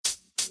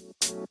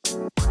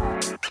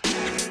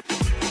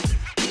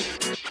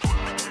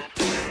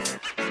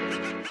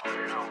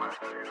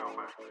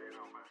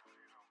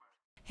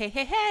Hey,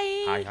 hey,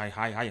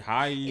 hey.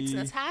 Hi. It's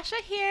Natasha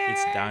here.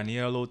 It's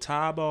Daniel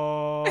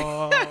Otabo.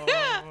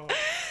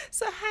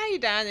 So, hi,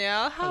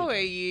 Daniel. How are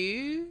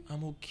you?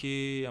 I'm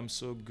okay. I'm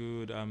so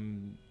good.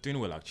 I'm doing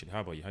well, actually.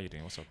 How about you? How you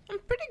doing? What's up? I'm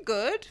pretty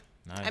good.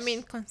 Nice. I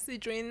mean,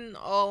 considering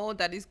all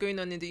that is going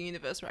on in the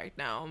universe right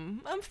now,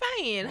 I'm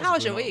fine. What's How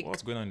was going your on- week?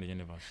 What's going on in the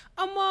universe?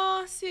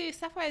 See,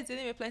 Sapphire is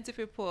dealing with plenty of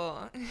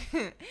people,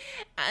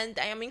 and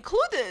I am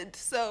included.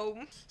 So,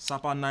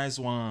 Sapa, nice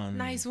one.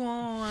 nice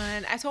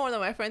one. I told one of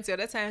my friends the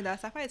other time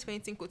that Sapphire is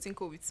playing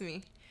tinko with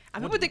me,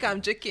 and What people do think you I'm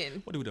do?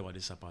 joking. What do we do about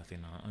this Sapa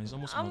thing now? It's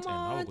almost month end.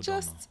 How will go down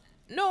Just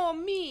now?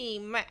 no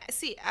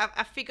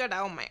I figured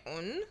out on my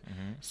own.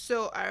 Mm-hmm.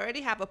 So I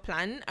already have a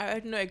plan. I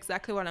already know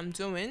exactly what I'm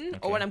doing Okay.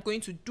 or what I'm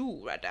going to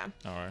do rather.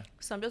 All right.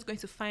 So I'm just going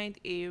to find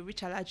a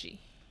rich allergy,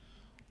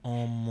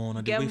 Man, the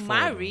way get forward,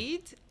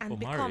 married, and Oh,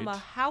 become married? a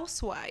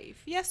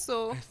housewife. Yes,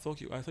 so I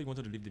thought you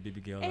wanted to live the baby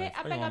girl eh, life.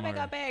 Why you want I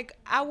marry? beg.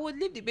 I would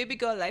live the baby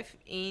girl life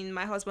in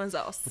my husband's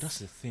house. But that's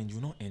the thing. You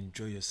will not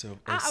enjoy yourself.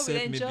 I will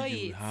Except enjoy maybe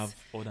you it. have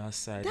other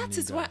side. That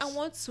is why I niggas.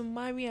 want to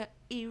marry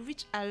a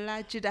rich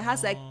allergy that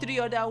has like 3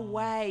 other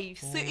wives.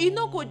 So you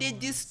know go they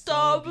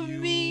disturb disturb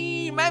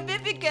me. you. My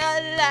baby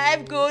girl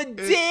life go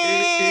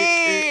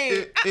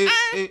day.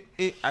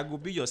 I go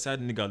be your side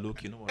nigga.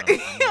 Look, you know what? I'm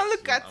not Look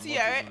even- at I'm you.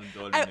 not Right? even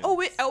dulling I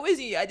it. always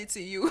knew you added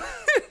to you.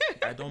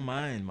 I don't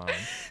mind, man.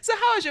 So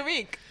how was your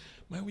week?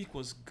 My week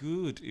was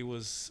good. It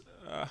was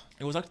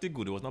actually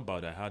good. It was not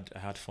bad. I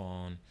had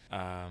fun.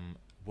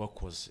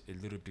 Work was a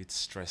little bit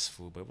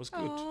stressful, but it was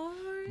good. Aw.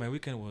 My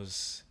weekend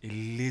was a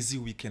lazy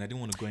weekend. I didn't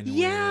want to go anywhere.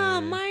 Yeah,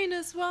 mine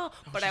as well.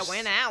 But I just-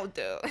 went out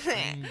though.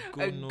 didn't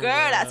go A girl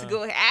has to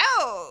go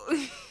out.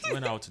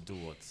 Went out to do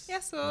what? Yeah,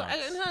 so Nice. I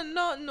To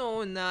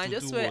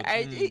just do went.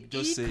 what? You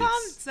Just say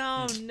calm it.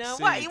 down now.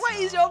 Say Why it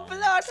is now. your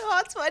blood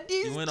hot for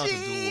these You went out to do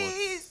what?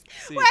 jeans?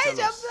 Say it, Why tell is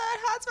your us. blood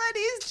hot for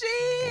these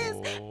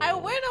jeans? I Oh.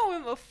 went out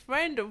with a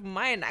friend of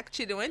mine.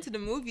 Actually, they went to the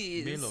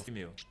movies. Male or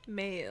female?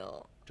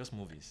 Male. Just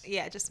movies.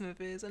 Yeah, just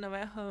movies. And I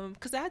went home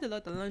because I had a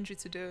lot of laundry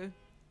to do.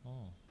 Oh,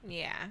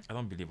 Yeah. I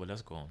don't believe, but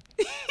let's go on.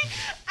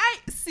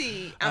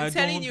 I'm I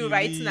telling don't you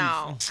right believe.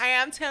 now. I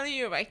am telling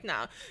you right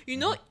now. You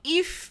know,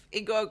 if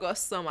a girl got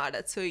some out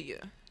of tell you.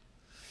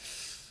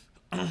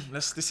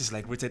 This is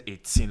like rated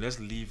 18. Let's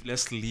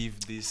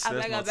leave this. I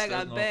Let's beg, not- I beg, I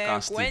let's not beg.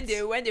 cast When it.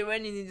 they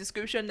run in the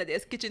description that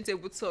there's kitchen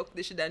table talk,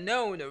 they should have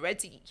known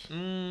already.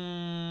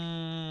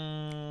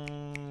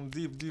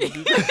 Deep.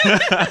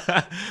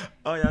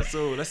 Oh yeah,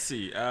 so let's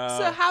see.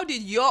 So how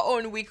did your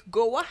own week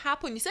go? What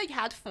happened? You said you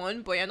had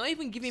fun, but you're not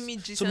even giving me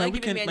gist. so You're my not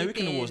giving weekend, me my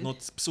weekend was anything.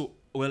 not so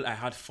well. I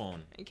had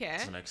fun Okay.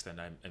 to some extent.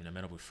 I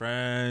met up with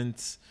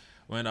friends,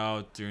 went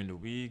out during the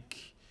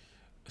week.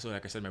 So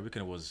like I said, my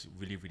weekend was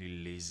really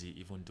lazy.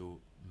 Even though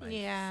my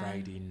Yeah.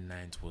 Friday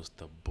night was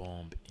the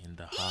bomb in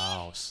the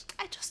house.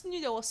 I just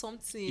knew there was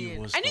something. It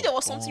was I knew the there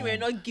was something you were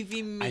bomb. not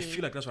giving me. I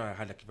feel like that's why I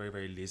had like a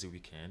very lazy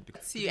weekend.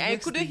 Because See, the and you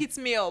next couldn't day, hit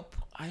me up.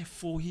 I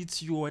full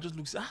hit you. I just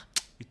look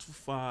it's too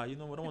far. You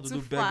know, I don't want to Too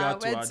do beggar far.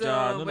 to We're Aja.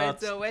 done. No, We're that-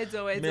 done. We're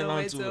done. We're mainland done.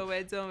 We're to- done.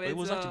 We're done. We're It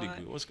was actually done.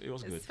 good. It was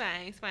good. It's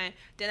fine, it's fine.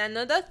 Then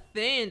another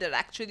thing that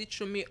actually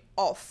threw me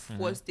off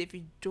was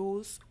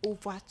Davido's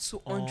over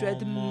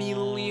 200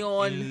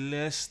 million. In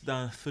less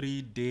than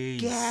 3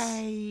 days.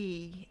 Guy.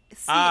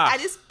 See, Ah. at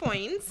this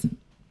point,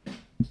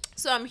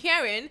 so I'm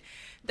hearing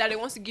that he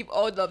wants to give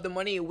all of the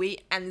money away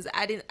and is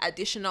adding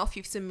additional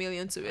 50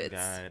 million to it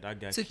That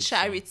guy to keeps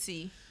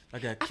charity. On.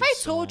 That guy Have I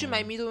keeps told you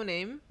my on. middle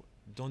name?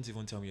 Don't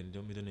even tell me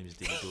your middle name is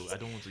Davido. I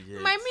don't want to hear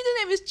My it. middle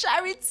name is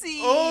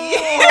Charity.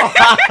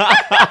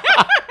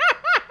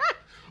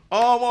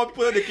 Oh, more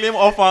people they claim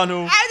offer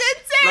no. I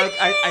didn't tell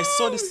Like I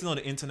saw this thing on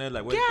the internet,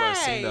 like where people are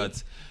saying Guy.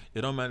 that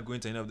they don't mind going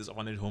to any of these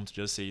orphanage homes to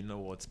just say, you know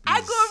what, please. I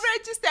go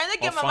register. I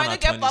don't get my Orphan money,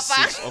 at don't get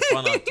 26, papa.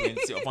 orphan at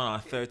 20, orphan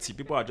at 30.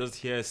 People are just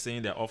here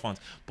saying they're orphans.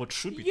 But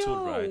truth be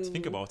told, right? Yo.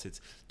 Think about it.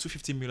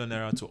 250 million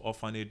naira to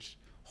orphanage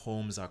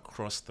homes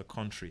across the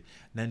country.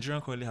 Nigeria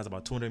currently has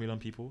about 200 million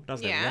people.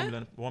 That's like Yeah.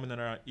 1 million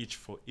naira each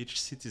for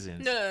each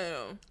citizen.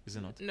 No. Is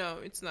it not? No,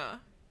 it's not.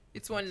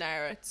 It's 1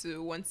 naira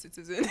to 1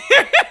 citizen.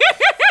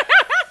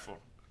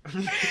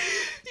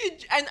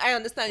 And I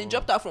understand you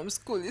dropped out from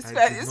school. It's I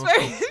fair. did It's not fair.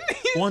 drop-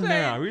 It's 1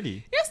 fair. naira,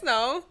 really? Yes,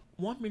 no.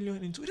 1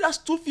 million into that's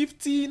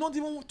 250, not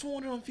even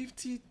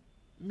 250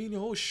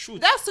 million. Oh shoot.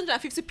 That's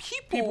 250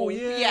 people. People,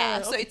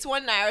 yeah. So Okay. it's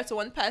 1 naira to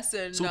 1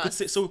 person. So we not- could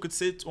say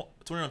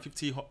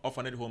 250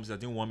 orphanage homes that are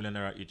doing 1 million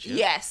naira each.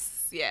 Yeah?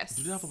 Yes.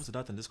 Do they have up to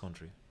that in this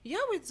country? Yeah,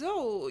 we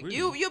do. Really?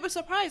 You'll be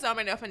surprised how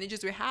many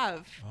orphanages we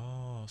have.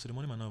 Oh, so the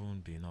money might not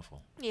even be enough for.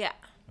 Yeah.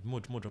 More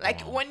drop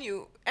Like around. when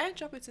you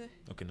drop it.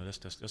 Okay, no, let's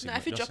just No,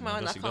 if you drop my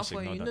own account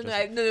for you. ignore No,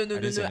 that. no, I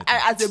didn't say anything.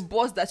 As a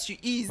boss that you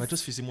is. But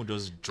just Fisimo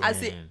just join.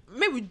 As a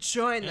maybe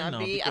join Yeah,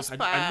 Abi because as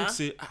I look per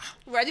say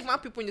we're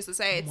different people in the Madi,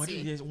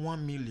 society. there's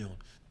 1 million.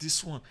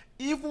 This one,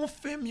 even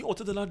Femi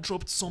Otedola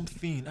dropped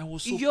something. I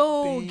was so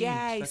Yo, pained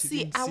guys, that he see,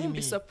 didn't I see won't be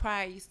me.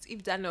 surprised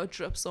if Daniel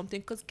drops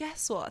something. Cause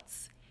guess what?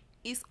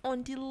 is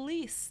on the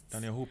list.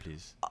 Daniel, who,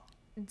 please?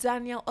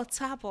 Daniel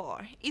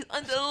Otabor is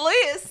on the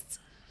list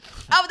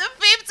of the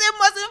 50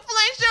 most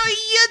influential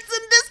youths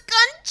in this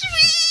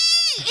country.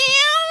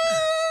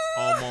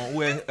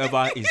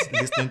 Whoever is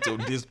listening to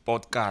this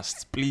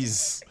podcast,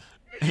 please.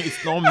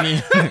 It's not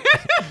me.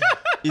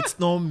 It's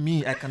not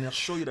me. I can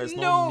assure you that it's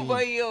not me.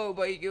 But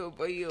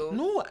you.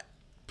 No,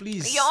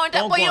 please. You're on that,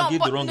 don't go and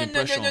give the wrong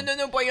impression.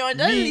 No, but you're on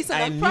that list,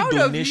 and I'm proud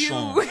donation.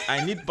 of you.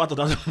 I need part of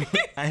that.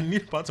 I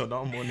need part of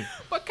that money.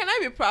 But can I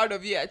be proud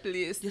of you at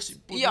least? Yes,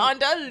 you're on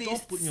that list.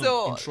 Don't put me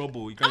so in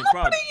trouble. You can I'm be not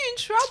proud. putting you in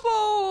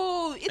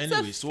trouble. It's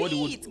Anyway, a so what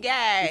feat,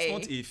 guy. It's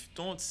not if.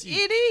 Don't see.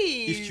 It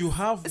is. If you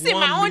have See,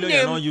 1 my own million name,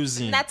 you're not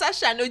using.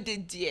 Natasha no dey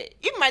there.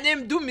 If my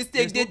name do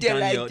mistake dey there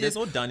like this. There's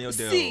no Daniel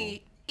there.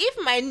 See, if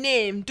my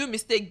name do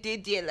mistake dey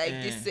there like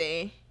this,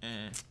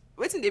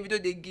 wetin the video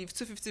they give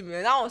 250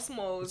 million? That was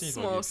small. Wetin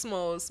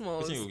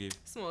you go give?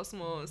 Small.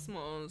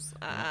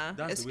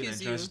 That's the way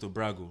Excuse Nigerians you. to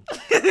braggle.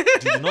 You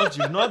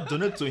did not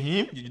donate to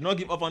him. You did not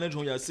give orphanage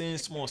home. You are saying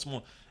small.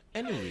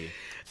 Anyway,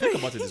 think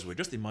about it this way.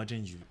 Just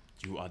imagine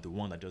you are the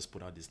one that just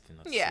put out this thing.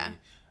 Yeah. Say,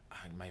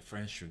 my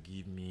friends should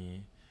give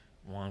me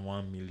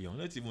 1 million.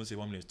 Let's even say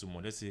 1 million is too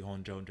much. Let's say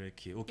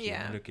 100k. Okay,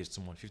 Yeah. 100k is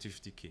too much.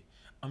 50k.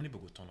 How many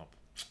people go turn up?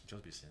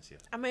 Just be sincere.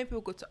 How many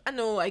people go to? I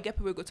know I get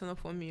people go turn up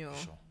for me. Oh.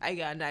 Sure. I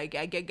get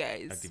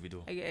guys. Like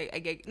Davido. I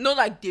get not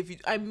like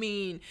David. I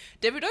mean,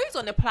 Davido is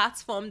on a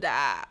platform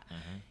that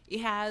he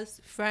has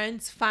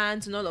friends,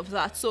 fans, and all of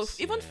that. So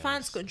even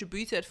fans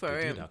contributed for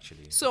They him. did,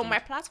 actually. So They my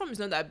did. platform is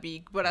not that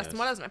big, but as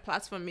small as my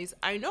platform is,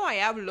 I know I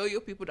have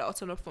loyal people that will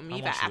turn up for me How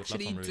if much I your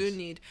actually platform do raise?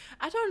 need.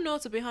 I don't know,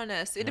 to be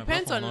honest. It My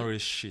depends on. platform not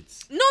raise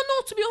shit. No,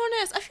 to be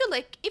honest, I feel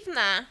like if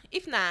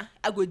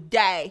I go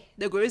die,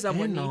 they go raise that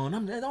money.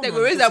 They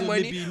go raise that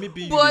money.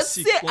 Maybe But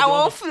say I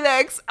won't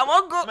flex. I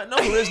won't go. Might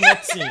not raise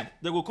nothing.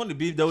 They will come to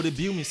be. They will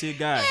bill me. Say,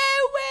 guy.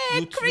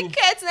 Hey,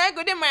 cricket, and I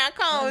go to my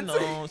account.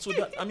 No. So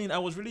that I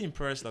was really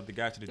impressed that the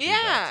guy actually did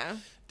that.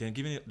 Then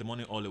giving the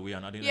money all away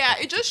and adding. Yeah,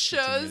 like it just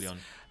 50 shows. million.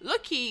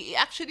 Lucky,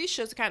 it actually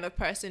shows the kind of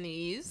person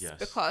he is. Yes.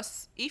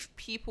 Because if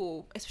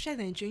people, especially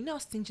the Nigerians, you know how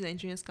stingy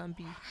Nigerians can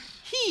be.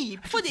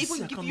 Before they I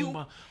even give you.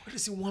 Why do you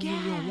say 1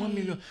 million? 1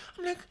 million.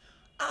 I'm like,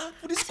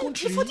 for this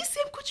country. For the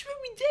same country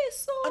we did,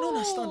 so. I don't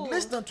understand.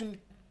 Less than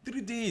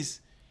 23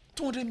 days.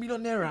 200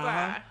 million naira.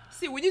 Bruh.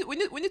 See, we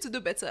need to do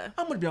better.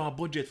 How much be our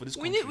budget for this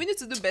country? We need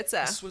to do better.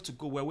 I swear to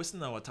God, we're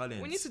wasting our talent.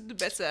 We need to do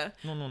better.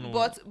 No.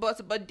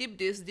 But deep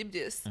this.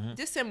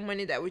 This same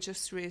money that we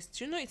just raised,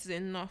 do you know it's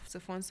enough to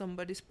fund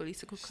somebody's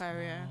political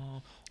career?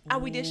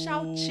 And we just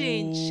shout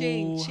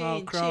change.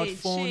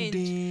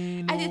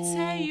 Crowdfunding. I did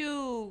tell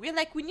you, we're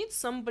like, we need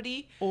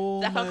somebody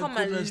that can come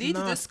and lead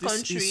this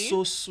country. This is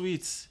so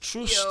sweet.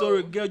 True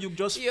story, girl. You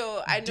just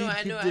I know.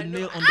 hit the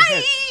nail on the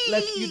head.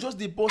 Like you just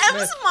the boss.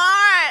 I'm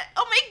smart.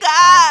 Oh my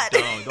God.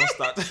 No, don't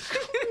start.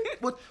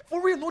 But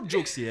for real, no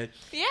jokes here.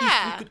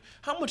 Yeah.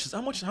 How much is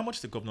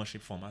the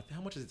governorship form?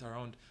 How much is it?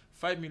 Around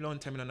 5 million,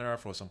 10 million naira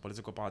for some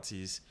political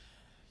parties.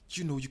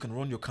 You know, you can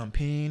run your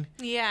campaign.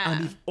 Yeah.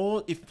 And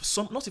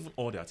not even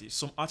all the artists,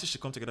 some artists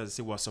should come together and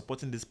say, we're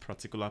supporting this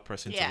particular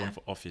person to run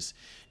for office.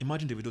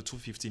 Imagine they will do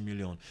 250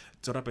 million,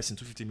 the other person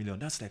 250 million.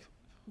 That's like.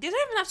 They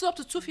don't even have to up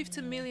to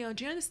 250 million.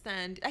 Do you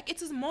understand? Like,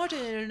 it is more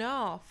than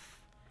enough.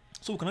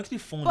 So we can actually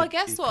fund But a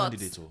guess what?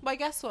 candidate. But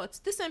guess what?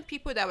 The same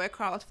people that were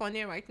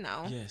crowdfunding right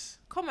now. Yes.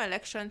 Come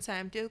election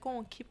time, they're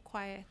going to keep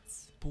quiet.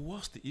 But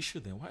what's the issue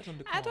then? Why don't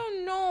they come? I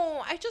don't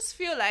know. I just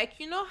feel like,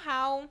 you know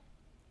how...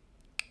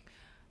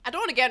 I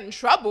don't want to get in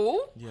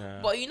trouble. Yeah.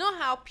 But you know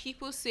how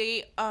people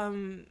say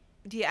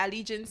their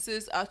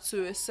allegiances are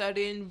to a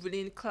certain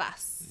ruling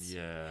class.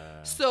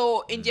 Yeah.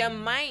 So in their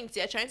minds,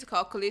 they're trying to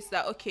calculate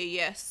that, okay,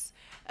 yes,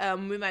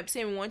 we might be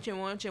saying we want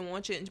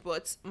change,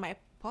 but my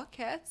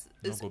pocket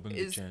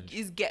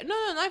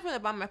not even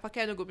about my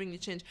pocket not go bring the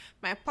change.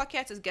 My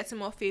pocket is getting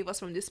more favors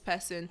from this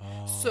person,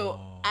 so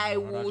I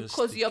will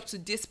cozy up to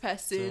this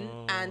person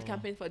and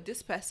campaign for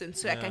this person,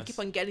 so I can keep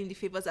on getting the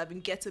favors I've been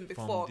getting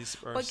before.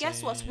 But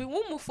guess what? We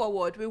won't move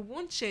forward. We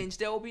won't change.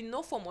 There will be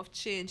no form of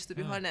change, to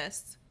be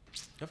honest.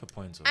 You have a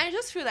point. So. I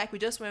just feel like we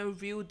just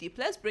went real deep.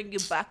 Let's bring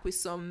it back with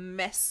some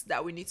mess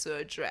that we need to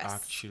address.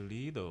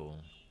 Actually, though,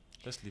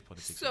 let's leave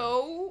politics.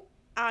 So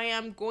I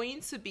am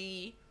going to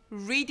be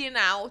reading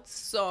out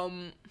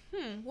some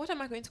what am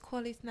I going to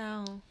call it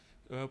now?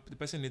 The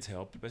person needs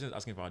help. The person is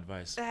asking for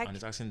advice, like, and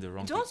it's asking the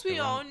wrong. Don't we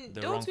all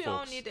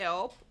folks. need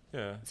help?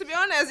 Yeah. To be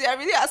honest, you're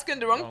really asking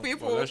the wrong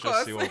people. Well, let's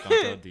just see what we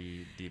can tell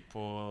the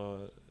poor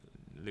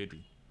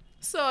lady.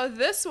 So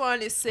this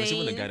one is saying. It's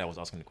even the guy that was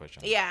asking the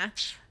question. Yeah.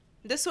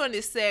 This one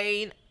is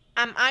saying,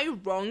 am I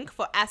wrong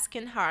for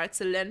asking her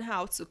to learn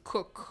how to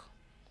cook?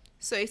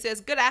 So he says,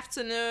 good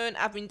afternoon.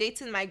 I've been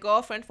dating my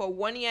girlfriend for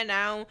 1 year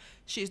now.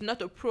 She's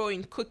not a pro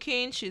in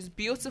cooking. She's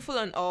beautiful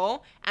and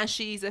all. And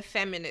she's a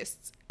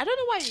feminist. I don't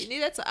know why you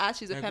needed to ask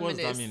she's a feminist. What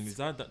does that mean? Is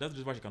that's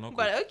just why she cannot cook?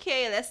 But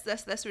okay,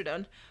 let's read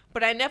on.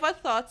 But I never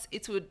thought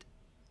it would.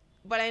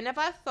 But I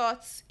never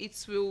thought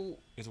it will.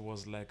 It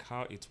was like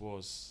how it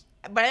was.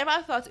 But I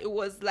never thought it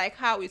was like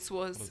how it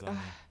was.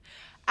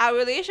 our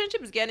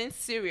relationship is getting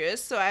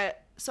serious, so I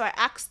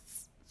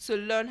asked to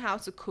learn how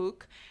to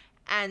cook,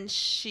 and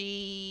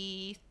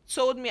she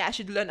told me I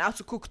should learn how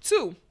to cook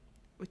too,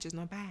 which is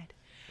not bad.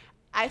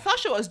 I thought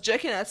she was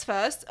joking at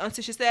first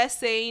until she started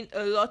saying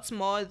a lot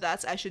more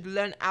that I should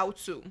learn how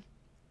to.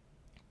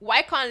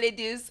 Why can't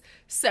ladies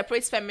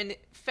separate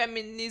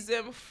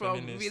feminism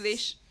from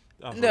relation?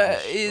 No,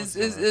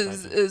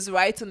 is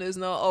right and is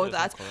not all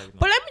that.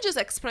 But let me just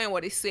explain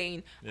what he's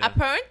saying. Yeah.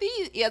 Apparently,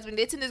 he has been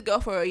dating this girl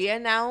for a year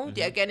now. Mm-hmm.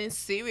 They are getting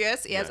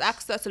serious. He has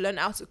asked her to learn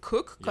how to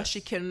cook because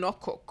she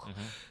cannot cook.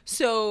 Mm-hmm.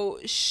 So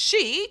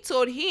she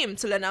told him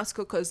to learn how to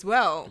cook as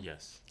well.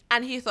 Yes.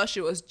 And he thought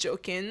she was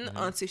joking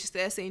until she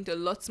started saying a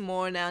lot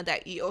more now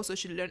that he also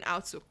should learn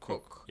how to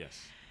cook.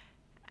 Yes.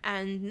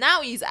 And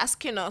now he's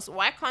asking us,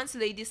 why can't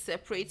ladies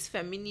separate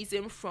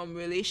feminism from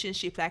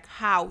relationship? Like,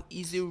 how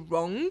is it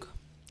wrong?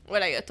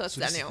 What are your thoughts,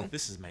 Daniel?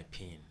 This is my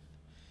pain.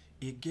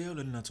 A girl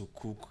learning how to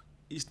cook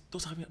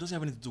doesn't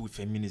have anything to do with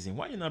feminism.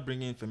 Why are you not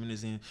bringing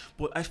feminism?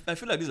 But I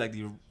feel like this is like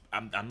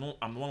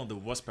I'm one of the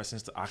worst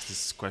persons to ask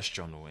this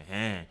question.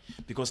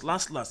 Because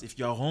last, if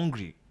you are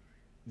hungry,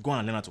 go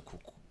and learn how to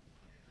cook.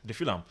 They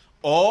feel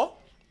or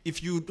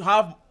if you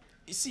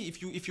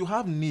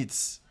have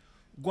needs,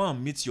 go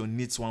and meet your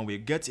needs one way.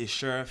 Get a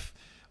chef.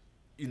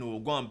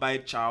 Go and buy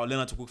chow, learn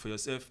how to cook for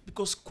yourself.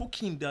 Because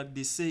cooking, that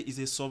they say, is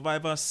a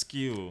survival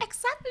skill.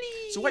 Exactly.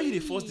 So why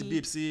you force the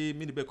babe, say,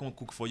 me the babe come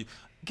cook for you?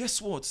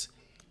 Guess what?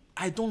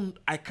 I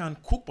can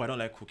cook, but I don't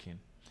like cooking.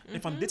 Mm-hmm.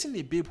 If I'm dating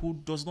a babe who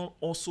does not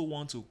also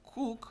want to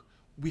cook,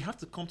 we have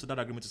to come to that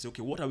agreement to say,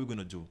 okay, what are we going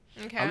to do?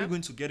 Okay. Are we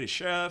going to get a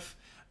chef?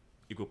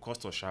 It will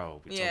cost us shower.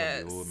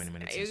 Yes.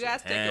 Many things. You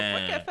guys take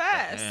a pocket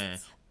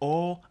first.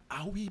 Or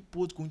are we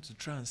both going to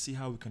try and see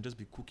how we can just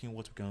be cooking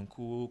what we can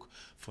cook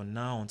for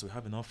now until we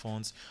have enough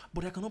funds?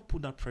 But I cannot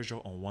put that pressure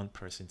on one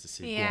person to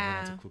say, go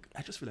on to cook.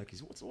 I just feel like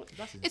that's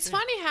insane. It's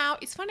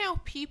funny how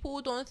people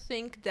don't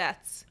think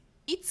that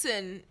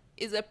eating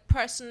is a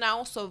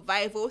personal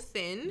survival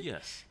thing.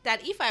 Yes.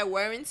 That if I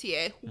weren't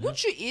here,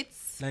 would you eat?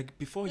 Like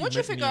before you would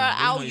you figure out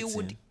how you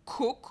would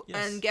cook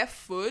and get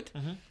food?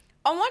 Mm-hmm.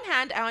 On one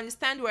hand, I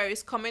understand where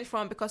he's coming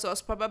from because I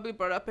was probably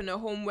brought up in a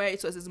home where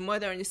it was his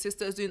mother and his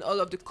sisters doing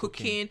all of the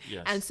cooking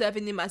and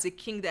serving him as a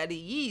king that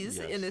he is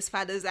in his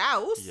father's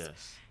house.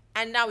 Yes.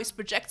 And now he's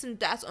projecting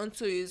that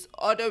onto his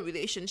other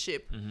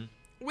relationship,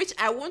 which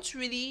I won't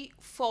really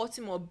fault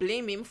him or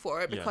blame him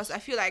for because I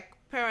feel like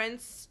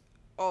parents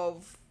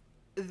of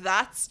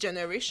that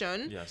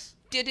generation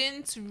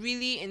didn't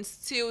really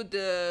instill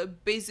the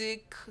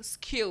basic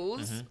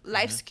skills,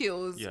 life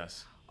skills.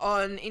 Yes.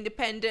 On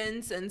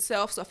independence and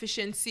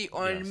self-sufficiency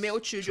on male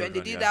children. They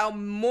did that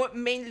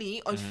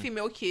mainly on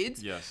female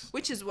kids,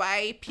 which is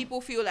why people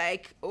feel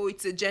like,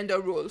 it's a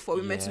gender role for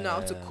women to know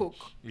how to cook.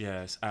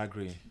 Yes, I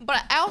agree.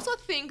 But I also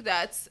think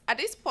that at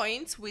this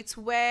point, with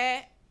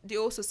where the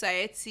whole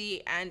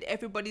society and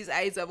everybody's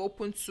eyes have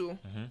opened to,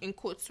 in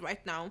quotes right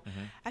now,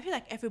 I feel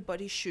like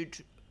everybody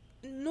should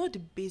know the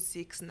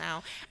basics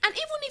now. And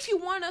even if you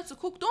want her to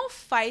cook, don't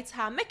fight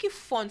her. Make it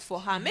fun for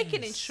her. Make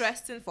it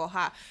interesting for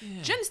her. Do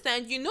you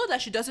understand? You know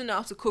that she doesn't know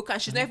how to cook and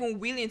she's not even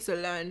willing to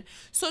learn.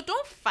 So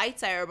don't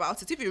fight her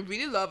about it. If you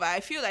really love her, I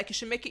feel like you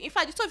should make it. In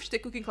fact, you should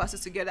take cooking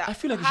classes together. I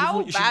feel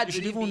like you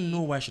should even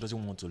know why she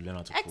doesn't want to learn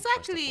how to cook.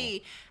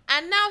 Exactly.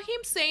 And now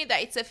him saying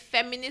that it's a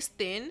feminist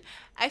thing,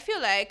 I feel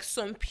like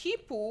some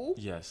people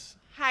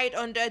hide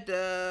under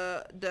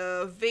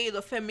the veil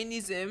of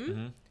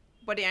feminism.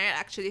 But they aren't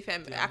actually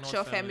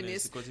actual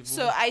feminists.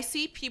 So I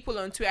see people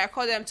on Twitter, I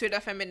call them Twitter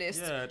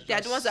feminists. They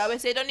are the ones that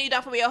always say, don't need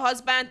that for your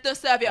husband, don't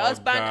serve your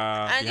husband.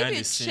 And if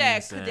you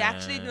check, they're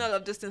actually doing all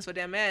of these things for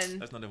their men.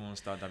 Let's not even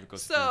start that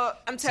because... So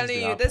I'm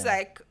telling you, there's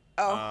like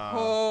a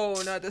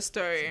whole nother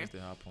story.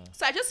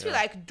 So I just feel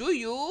like,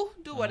 do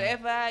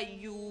whatever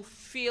you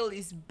feel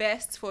is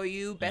best for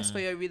you, best for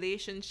your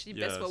relationship,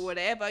 best for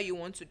whatever you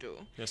want to do.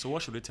 Yeah, so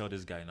what should we tell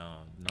this guy now?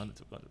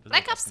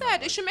 Like I've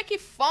said, it should make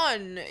it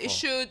fun. It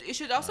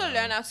should also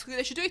learn how to cook.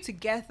 They should do it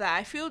together.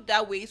 I feel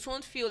that way. It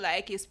won't feel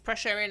like it's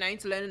pressuring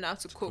into learning how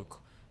to cook.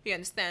 You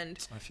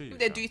understand? I feel you. If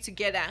they do it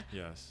together.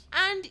 Yes.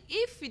 And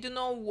if it do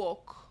not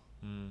work,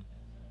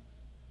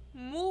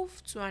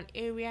 move to an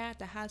area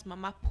that has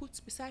mama puts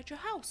beside your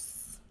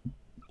house.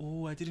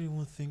 Oh, I didn't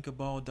even think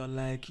about that.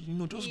 Like,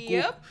 go,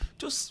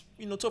 just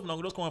top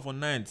now, just come out for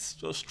nights,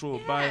 just stroll,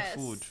 buy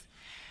food.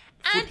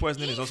 Food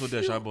poisoning is also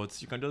there,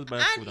 but you can just buy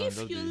food and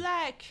just if you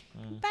like,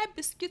 buy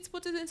biscuits,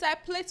 put it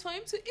inside plates for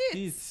him to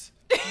eat.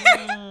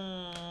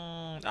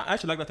 I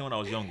actually like that thing when I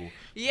was younger.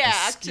 Yeah,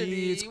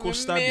 biscuits,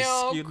 Costa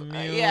biscuit,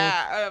 milk,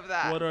 all of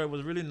that. Water, it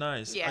was really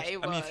nice. Yeah, it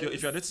was. I mean,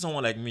 if you're dating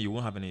someone like me, you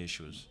won't have any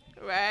issues.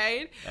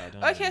 Right?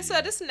 Okay,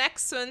 so this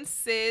next one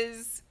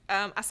says,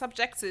 a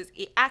subject is,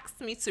 he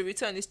asked me to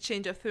return his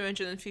change of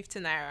 350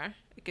 naira.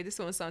 Okay, this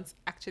one sounds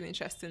actually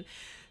interesting.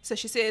 So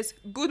she says,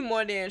 good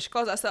morning, and she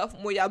calls herself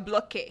Moya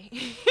Bloke,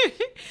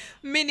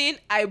 meaning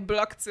I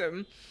blocked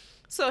him.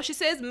 So she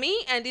says,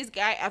 me and this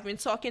guy have been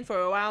talking for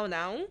a while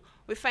now.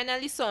 We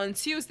finally saw on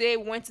Tuesday.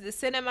 We went to the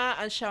cinema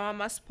and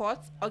shawarma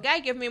spot. A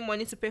guy gave me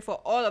money to pay for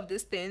all of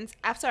these things.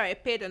 After I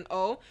paid and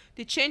all,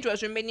 the change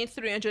was remaining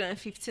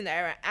 350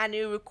 naira, and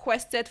he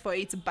requested for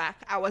it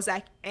back. I was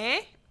like,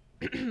 eh?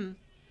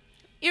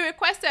 He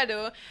requested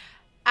though.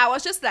 I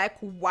was just like,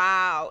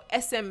 wow,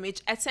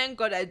 SMH. I thank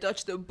God I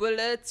dodged the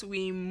bullet.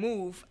 We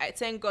move. I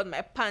thank God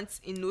my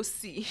pants in no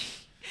see.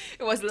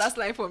 It was the last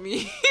line for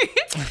me.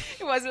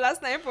 It was the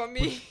last line for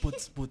me.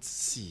 But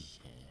see,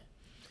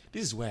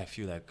 this is where I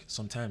feel like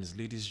sometimes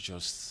ladies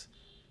just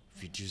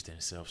reduce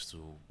themselves to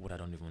what I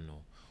don't even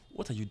know.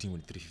 What are you doing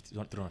with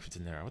 350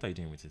 naira? What are you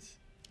doing with it?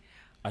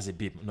 As a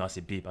babe, no, as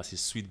a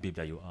sweet babe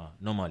that you are.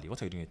 Normally,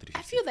 what are you doing with 350?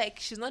 I feel like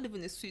she's not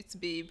even a sweet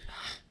babe.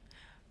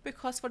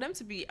 Because for them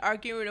to be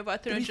arguing over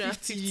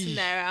 350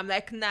 naira, I'm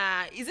like,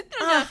 nah, is it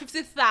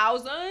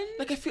 350,000?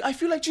 Like I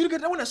feel like you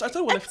get that one. I thought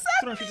it was like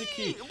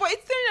 350k. But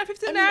it's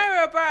 350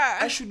 naira, bro.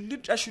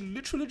 I should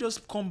literally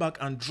just come back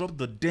and drop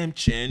the damn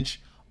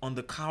change on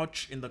the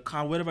couch, in the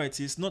car, wherever it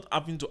is, not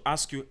having to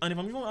ask you. And if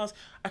I'm even asked,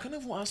 I can't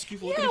even ask you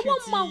for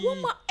 350. One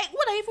mouth.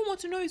 What I even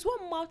want to know is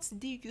what mouth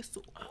did you use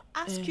to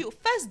ask you?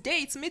 First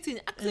date meeting,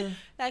 asking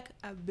like,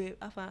 babe,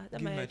 that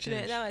my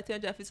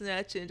 350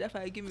 naira change.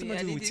 After give me,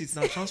 I need it.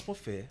 Now transport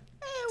fare.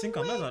 Think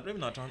I'm not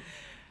even not.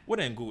 Where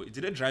then go?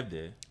 Did they drive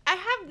there? I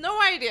have no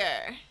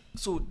idea.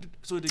 So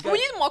the guy. We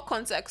need more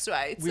context,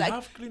 right? We like,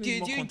 have clearly did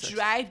more you context.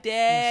 drive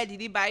there? Yes.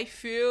 Did he buy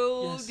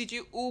fuel? Yes. Did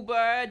you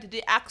Uber? Did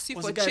they ask you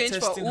Was for the guy change for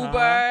testing Uber?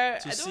 her I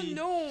to see?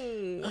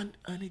 don't know.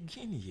 And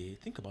again,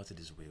 think about it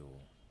this way.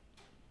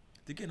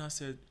 The guy now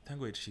said, thank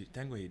God he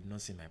did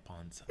not see my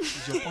pants.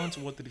 Is your pants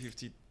worth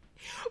 350?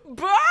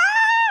 Bro!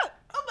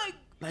 Oh my.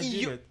 Like,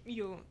 yo,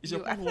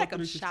 I feel like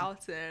I'm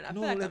shouting. I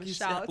feel like I'm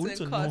shouting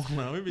because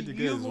maybe the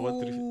girl is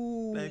worth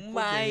 350. Like,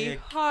 my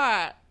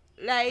heart.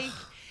 Like,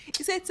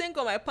 he said, "Think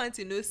on my pants,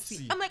 you know,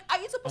 see." I'm like, are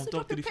you supposed to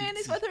drop your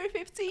pennies for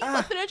 350?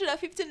 For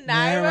 350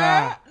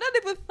 naira? Not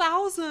even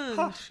 1,000.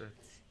 Oh, shit.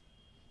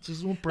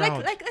 She's so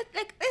proud. Like,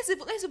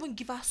 let's even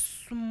give her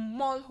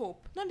small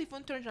hope. Not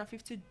even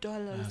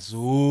 $350.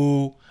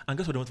 So, and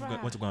guess what? They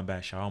want to go and buy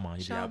a shawarma.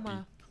 You'll be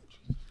happy.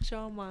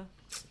 Shawarma.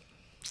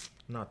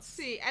 Nuts.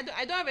 See, I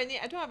don't have any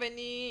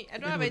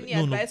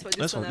advice for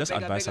this one. Let's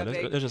just advise.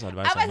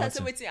 Advice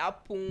on waiting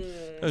happen.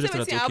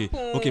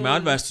 Okay, my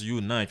advice to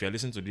you now, if you're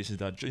listening to this, is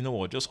that, you know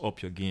what, just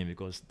up your game,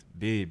 because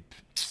babe,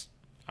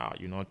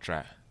 you not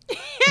try.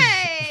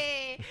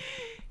 Hey.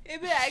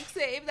 If like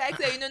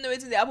say you don't know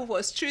what's in the apple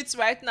for streets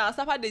right now,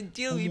 Sapa they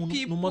deal with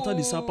people. No matter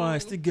the Sapa, I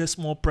still get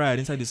small pride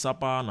inside the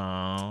Sapa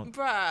now.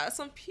 Bruh,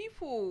 some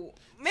people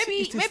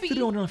maybe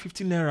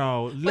 350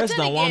 naira, less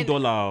than $1.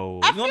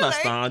 You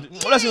understand?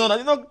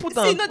 Like, put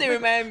down. See, no, they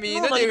remind me.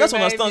 No, you guys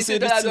understand. Say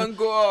that don't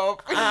go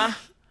up.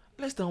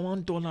 Less than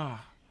 $1.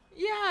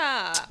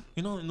 Yeah.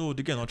 No,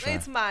 they cannot try.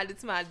 It's mad. They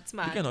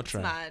cannot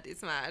try.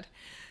 It's mad.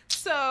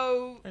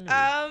 So,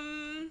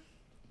 anyway.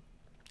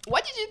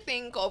 What did you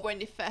think of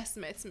when you first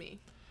met me?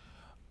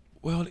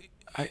 Well,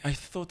 I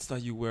thought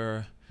that you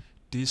were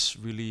this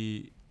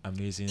really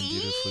amazing,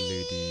 beautiful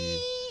lady.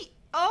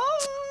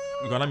 Oh.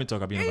 You're gonna let me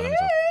talk.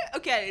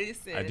 Okay,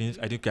 listen.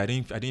 I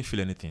didn't feel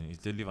anything.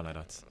 It didn't leave like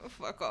that. Oh,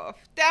 fuck off.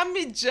 Damn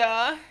it,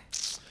 Ja.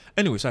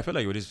 Anyway, so I felt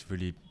like you were this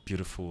really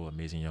beautiful,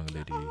 amazing young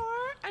lady.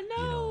 I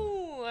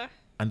know.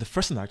 And the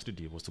first thing I actually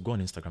did was to go on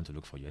Instagram to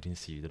look for you. I didn't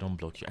see you. They don't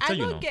block you. I tell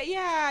you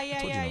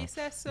now. You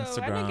said so.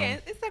 Instagram. I don't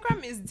get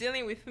Instagram is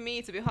dealing with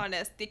me, to be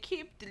honest. They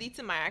keep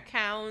deleting my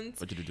account.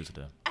 What did you do to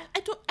them?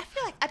 I feel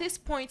like at this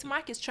point,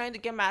 Mark is trying to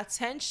get my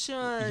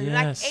attention.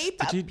 Yes.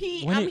 Like,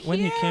 A-Papi, when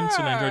he came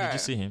to Nigeria, did you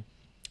see him?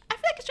 I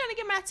feel like he's trying to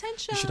get my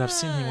attention. You should have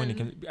seen him when he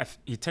came.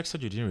 He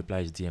texted you, didn't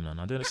reply his DM now.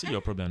 I don't see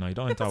your problem now. You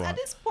don't enter one. At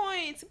this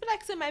point, people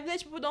like say my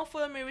village people don't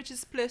follow me, which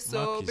is place.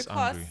 So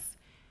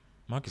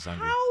Mark is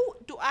angry. How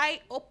do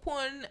I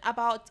open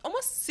about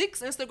almost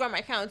 6 Instagram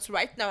accounts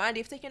right now, and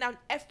they've taken down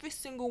every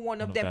single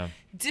one of them?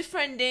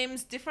 Different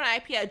names, different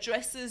IP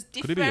addresses,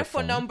 different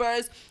phone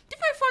numbers.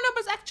 Different phone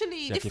numbers,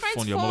 actually. Like different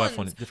phone, phones. your mobile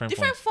phone,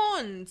 different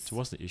phones. So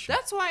what's the issue?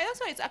 That's why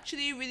it's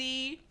actually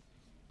really...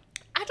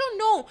 I don't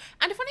know.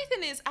 And the funny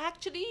thing is, I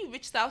actually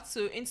reached out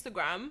to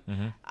Instagram.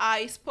 Mm-hmm.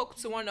 I spoke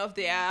to one of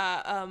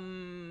their...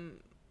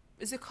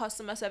 is it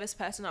customer service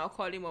person, I'll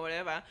call him or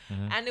whatever,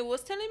 and it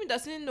was telling me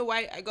doesn't know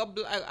why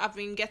I've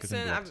been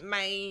getting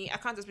my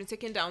account has been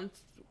taken down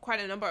quite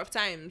a number of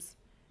times.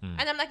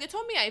 And I'm like, they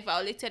told me I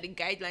violated the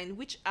guideline,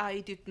 which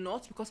I did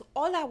not, because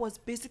all I was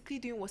basically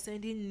doing was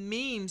sending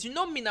memes. You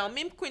know me now,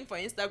 meme queen for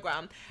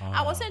Instagram.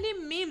 I was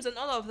sending memes and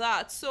all of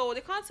that. So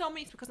they can't tell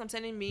me it's because I'm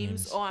sending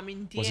memes or I'm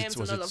in DMs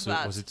and all of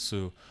that. Was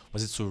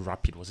it so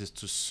rapid? Was it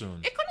too soon?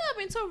 It couldn't have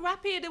been so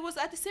rapid. It was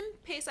at the same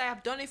pace I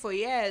have done it for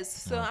years.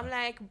 So I'm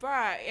like,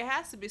 bruh, it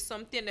has to be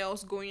something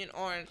else going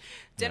on.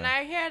 Then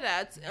I hear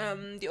that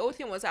the whole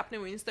thing was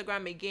happening with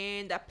Instagram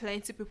again, that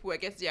plenty of people were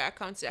getting their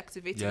accounts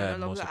deactivated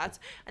and all of that.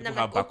 And I'm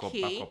like,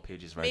 backup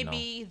pages right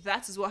maybe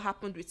that is what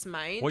happened with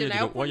mine. What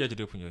year did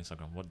you open your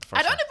Instagram?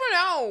 I don't even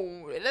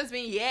know. It's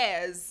been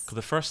years.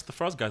 Because the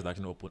first guys that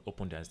actually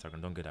open their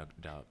Instagram don't get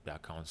their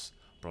accounts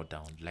brought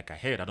down. Like I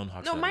heard, I don't know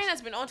how. No, mine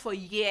has been on for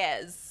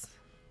years.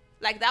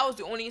 Like, that was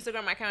the only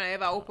Instagram account I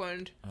ever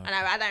opened. Okay. And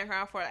I've had that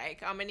account for,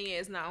 like, how many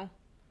years now?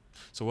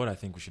 So what I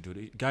think we should do,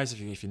 guys, if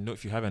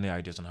you have any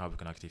ideas on how we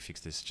can actually fix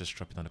this, just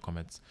drop it on the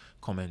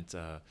comment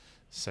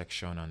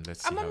section and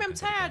let's see. I'm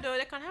tired though.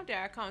 They can have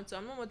their account, so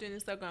I'm not more doing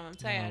Instagram. I'm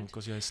tired.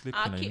 Because you're sleeping.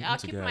 I'll keep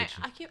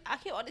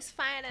all this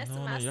finance to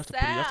myself. You have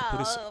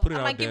to put it out there.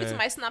 I might give it to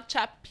my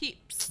Snapchat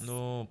peeps.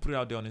 No, put it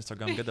out there on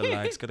Instagram. Get the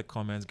likes, get the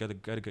comments, get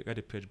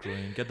the page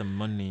growing, get the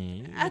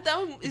money.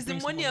 Is the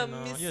money I'm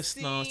missing? Yes,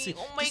 now see,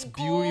 oh my god,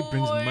 beauty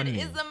brings money.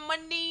 It's the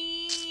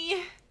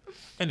money.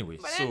 Anyway,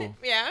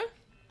 yeah.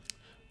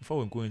 Before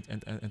we go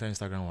enter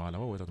Instagram, what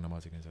were we talking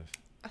about again, Seth?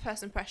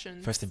 First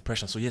impressions. First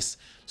impression. So yes,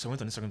 so I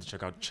went on Instagram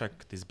to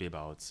check this babe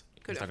out.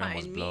 Instagram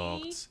was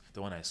blocked.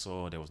 The one I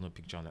saw, there was no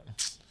picture. I'm like,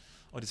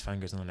 all these fine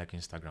girls don't like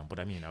Instagram. But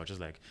I mean, I was just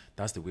like,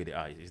 that's the way they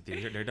are. They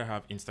either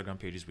have Instagram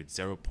pages with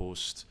 0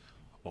 posts,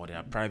 or they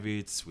are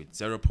privates with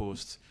 0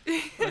 posts.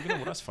 But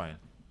well, that's fine.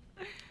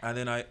 And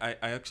then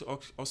I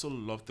also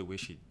love the way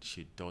she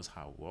does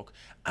her work.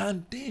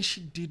 And then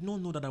she did not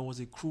know that I was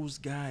a cruise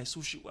guy.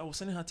 So I was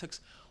sending her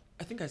text.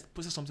 I think I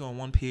posted something on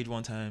one page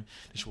one time.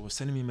 And she was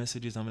sending me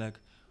messages. I'm like,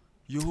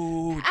 yo,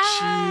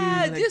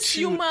 chill. This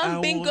human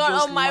being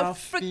got on my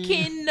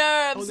freaking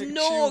nerves. Like,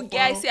 no,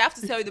 guys, I have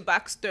to tell you the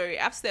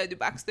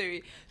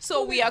backstory.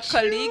 So we are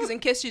colleagues, in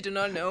case you do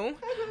not know.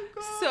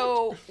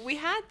 So we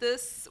had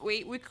this,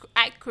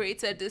 I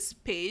created this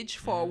page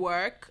for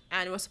work,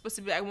 and it was supposed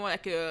to be like more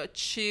like a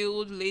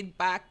chilled, laid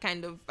back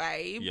kind of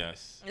vibe.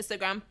 Yes.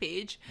 Winstagram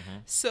page.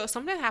 So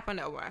something happened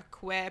at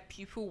work where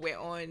people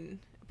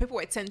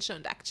were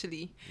tensioned,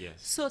 actually. Yes.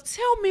 So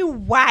tell me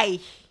why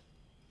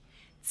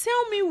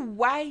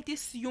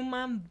this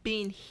human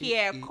being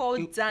here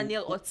called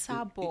Daniel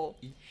Otabo,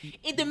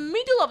 in the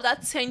middle of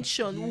that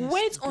tension,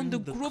 went on the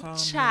group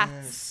chat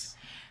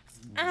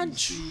and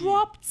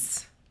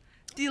dropped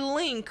the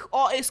link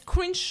or a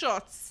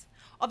screenshot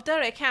of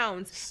that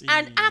account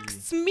and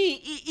asked me.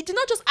 He did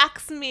not just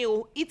ask me,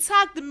 he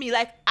tagged me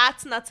like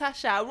at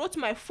Natasha. I wrote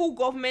my full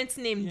government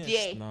name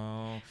there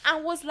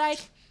and was like,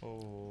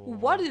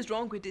 what is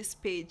wrong with this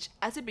page?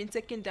 Has it been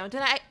taken down?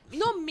 Then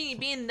me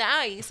being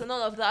nice and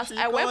all of that,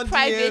 I went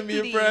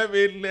privately.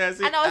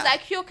 And I was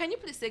like, yo, can you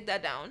please take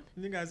that down?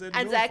 I said,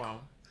 and like,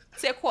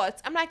 take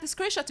what? I'm like, the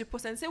screenshot you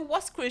post, and say,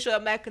 what screenshot?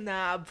 I'm like,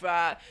 nah,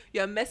 bruh,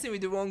 you're messing with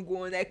the wrong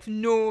one. Like,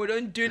 no,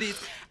 don't do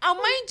this. And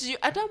mind you,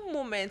 at that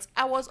moment,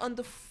 I was on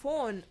the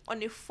phone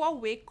on a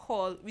 4-way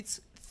call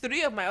with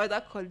 3 of my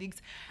other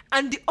colleagues,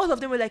 and all of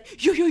them were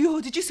like,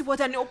 yo, did you see what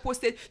Daniel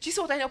posted? Is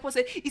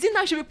it now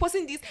I should be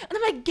posting this? And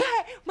I'm like,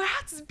 yeah, my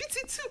heart is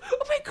beating too.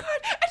 Oh my god,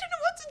 I don't know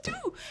what to do.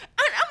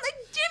 And I'm like,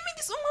 Jamie,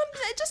 this woman,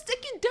 I just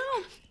take it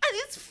down. And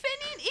it's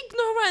feigning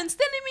ignorance,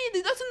 telling me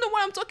he doesn't know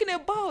what I'm talking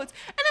about.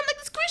 And I'm like,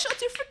 the screenshot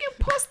you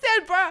freaking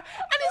posted, bruh.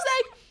 And he's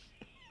like,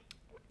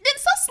 then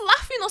starts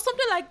laughing or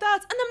something like that.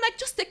 And I'm like,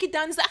 just take it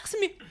down. He's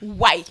asking me,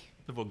 why?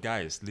 But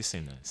guys,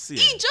 listen. See,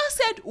 he just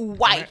said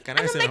why. Can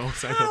I say like,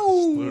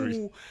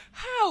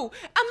 how?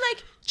 I'm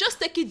like, just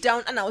take it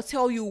down and I'll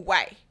tell you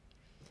why.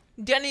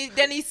 Then he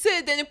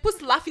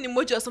puts laughing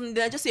emoji or something.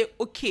 Then I just say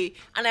okay,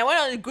 and I went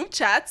on the group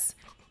chats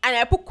and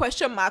I put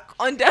question mark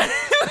under. I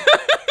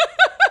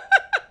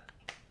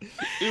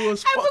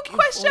put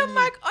question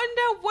mark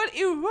under what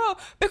he wrote,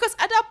 because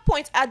at that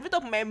point I had made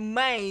up my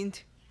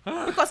mind.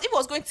 Because if I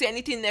was going to say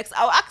anything next,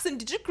 I'll ask him,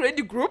 did you create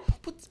the group?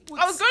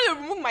 I was going to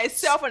remove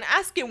myself and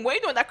ask him, were you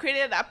the one that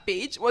created that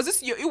page? It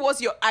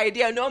was your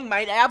idea, not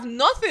mine. I have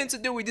nothing to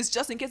do with this,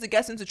 just in case it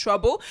gets into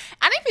trouble.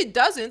 And if it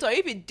doesn't, or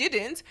if it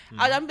didn't,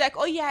 I'll be like,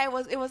 oh yeah,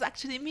 it was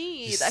actually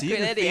me that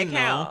created the account.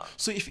 Now?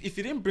 So if it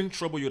didn't bring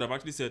trouble, you would have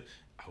actually said,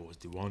 I was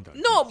the one that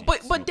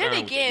but then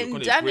again,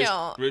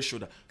 Daniel. Daniel,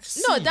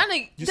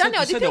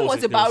 the thing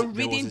was about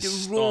reading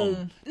the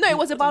room. No, it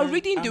was about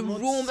reading the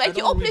room. Like,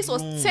 the whole place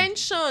was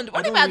tensioned.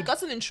 What if I had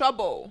gotten in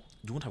trouble?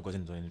 You wouldn't have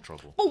gotten into any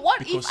trouble. But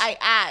what if I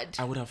had?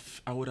 I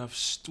would have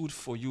stood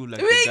for you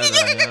like the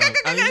guy that I am.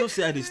 And you know,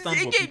 say I did stand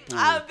for people.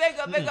 I beg.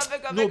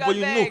 No, but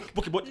you know,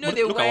 but look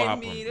at what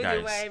happened,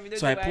 guys.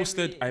 So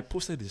I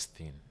posted this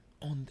thing.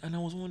 And I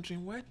was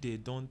wondering why they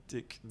don't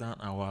take down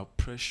our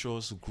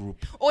precious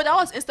group. Oh, that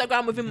was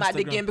Instagram moving mad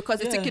again, because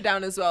they took it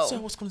down as well. So I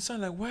was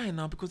concerned, like, why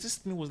now? Because this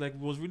thing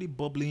was really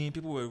bubbling.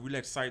 People were really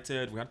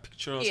excited. We had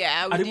pictures.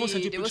 Yeah, I even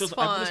sent you pictures.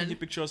 I even sent you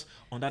pictures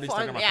on that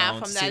Instagram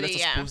account. From that, let's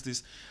just post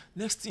this.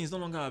 Next thing is no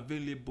longer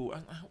available.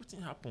 And what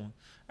thing happened?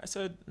 I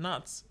said,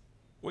 Nat,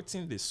 what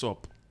thing they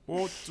sup?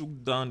 What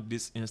took down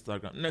this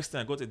Instagram? Next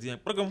thing I got a DM.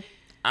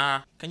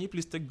 Can you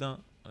please take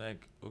down?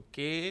 Like,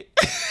 okay.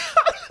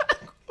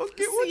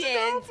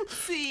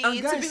 See,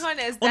 and guys, to be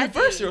honest, on a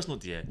very serious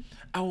note,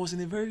 I was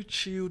in a very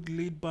chilled,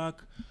 laid back,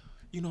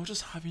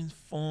 just having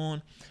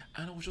fun,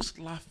 and I was just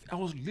laughing. I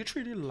was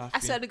literally laughing. I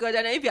swear to God,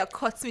 and if you had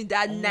caught me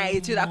that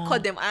night, you'd have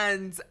caught them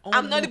hands.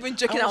 I'm not even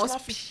joking. I was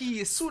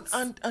pissed. So,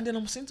 and then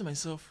I'm saying to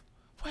myself,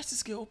 why is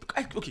this girl?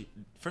 Okay,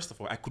 first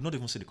of all, I could not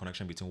even see the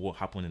connection between what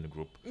happened in the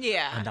group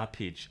and that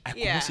page. I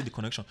could not see the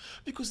connection,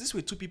 because these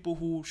were 2 people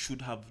who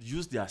should have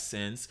used their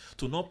sense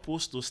to not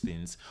post those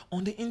things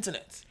on the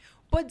internet.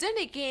 But then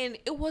again,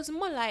 it was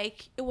more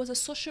like it was a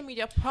social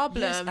media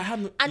problem. Yes, I have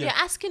no, and you're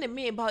asking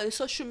me about a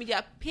social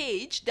media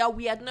page that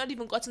we had not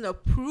even gotten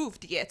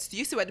approved yet. Do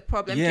you see where the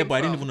problem came from? Yeah, but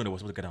I didn't even know they were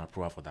supposed to get an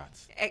approval for that.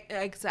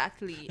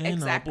 Exactly. Yeah,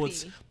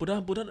 exactly.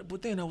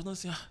 But then I was not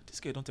saying, this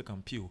girl don't take a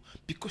pill.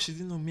 Because she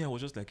didn't know me, I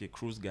was just like a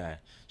cruise guy.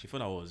 She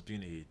thought I was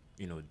being a,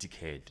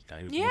 dickhead.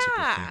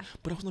 Yeah.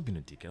 But I was not being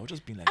a dickhead. I was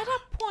just being like... At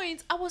that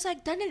point, I was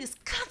like, Daniel is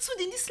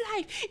cancelled in this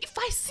life. If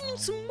I see him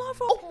tomorrow,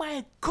 oh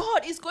my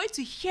God, he's going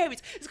to hear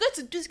it. He's going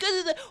to do...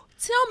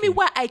 Tell me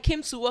why I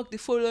came to work the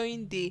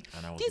following day.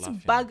 This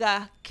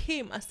bagger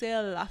came and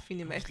started laughing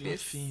in my face.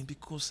 Laughing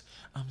because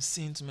I'm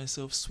saying to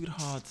myself,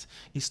 sweetheart,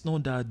 it's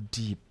not that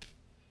deep.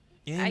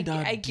 I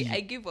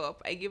give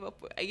up. I give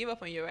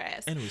up on your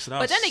ass. Anyway, so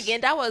but then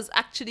again, that was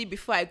actually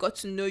before I got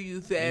to know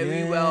you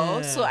very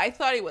well. So I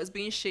thought it was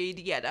being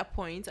shady at that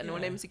point, and I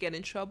wanted me to get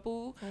in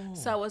trouble.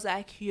 So I was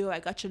like, "Yo, I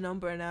got your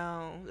number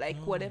now. Like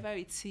whatever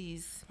it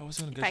is. I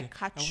wasn't gonna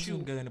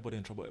get anybody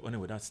in trouble.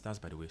 Anyway, that's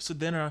by the way. So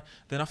then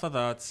after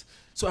that,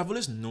 so I've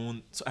always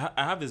known. So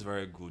I have this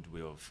very good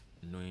way of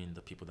knowing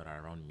the people that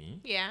are around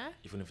me. Yeah.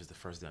 Even if it's the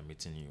first day I'm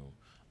meeting you,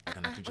 I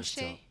can actually just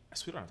tell. I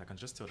swear I can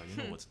just tell that you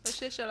know what.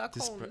 Sherlock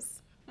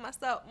Holmes.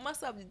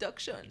 Master of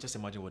deduction. Just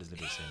imagine what this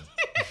lady is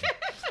saying.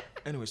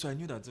 Anyway, so I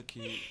knew that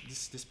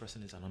this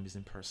person is an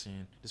amazing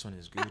person. This one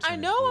is good. I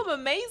know, I'm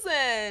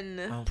amazing.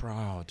 I'm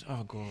proud.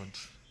 Oh God.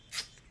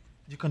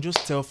 You can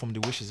just tell from the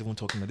way she's even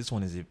talking that this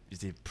one is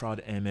a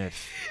proud MF.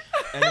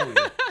 Anyway,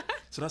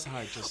 so that's how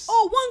I just...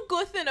 Oh, one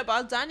good thing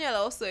about Daniel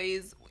also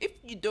is, if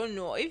you don't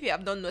know, if you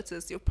have not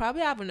noticed, you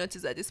probably haven't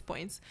noticed at this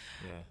point.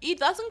 Yeah. It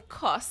doesn't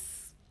cost,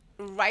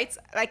 right?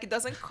 Like, it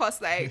doesn't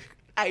cost like...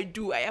 I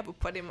have a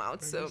put him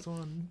out. So,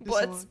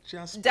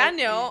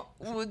 Daniel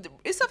would,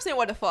 instead of saying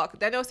what the fuck,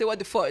 Daniel would say what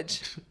the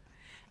fudge,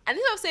 and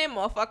instead of saying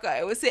motherfucker,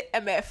 I would say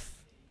MF.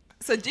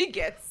 So do you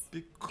get?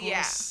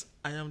 Because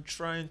I am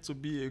trying to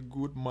be a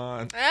good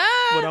man,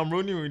 but I'm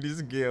running with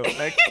this girl.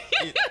 Like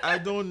I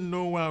don't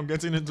know why I'm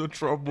getting into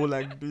trouble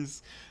like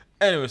this.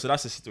 Anyway, so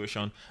that's the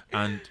situation,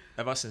 and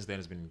ever since then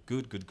it's been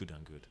good.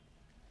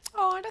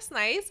 Oh, that's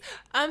nice.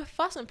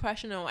 First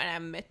impression when I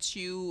met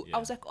you, I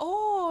was like,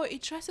 oh, he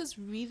dresses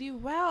really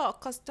well.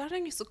 Because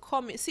Darren used to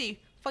call me. See,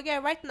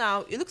 forget right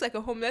now, he looks like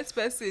a homeless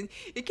person.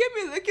 He came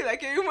in looking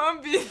like a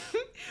human being.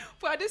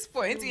 But at this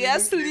point, he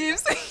has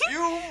sleeves.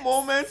 Few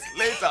moments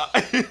later,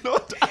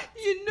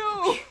 you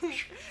know.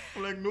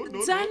 I'm like,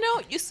 no.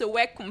 Daniel used to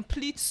wear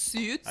complete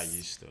suits. I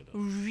used to, though.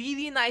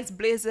 Really nice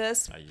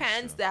blazers,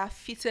 pants that are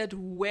fitted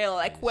well,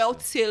 like well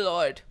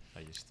tailored.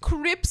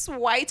 Crisp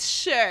white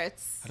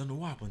shirts. I don't know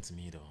what happened to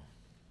me though.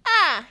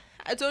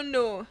 I don't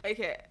know.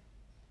 Okay,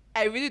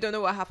 I really don't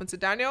know what happened to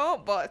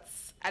Daniel, but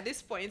at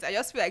this point, I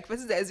just feel like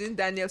person that is in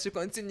Daniel should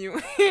continue.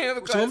 So you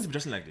want to be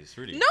dressing like this,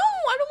 really? No,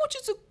 I don't want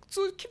you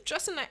to keep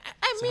dressing like.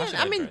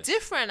 I mean,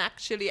 different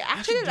actually. I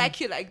actually like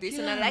you like this,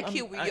 and I like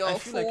you with your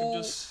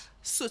full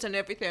suit and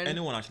everything.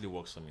 Anyone actually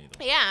works for me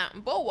though. Yeah,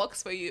 both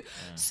works for you.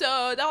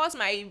 So that was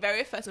my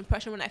very first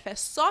impression when I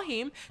first saw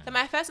him. Then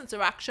my first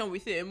interaction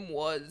with him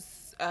was.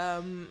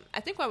 I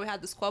think when we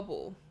had the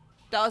squabble,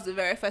 that was the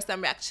very first time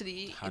we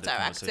actually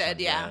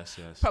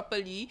interacted,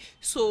 properly.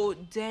 So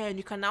then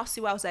you can now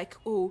see why I was like,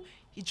 oh,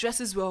 he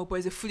dresses well, but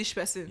he's a foolish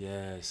person.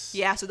 Yes.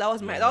 Yeah. So that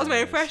was my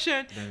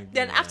impression.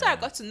 Then after I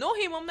got to know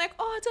him, I'm like,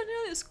 oh,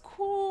 Daniel is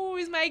cool.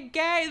 He's my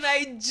guy. He's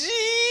my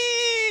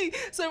G.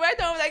 So right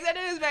now I'm like,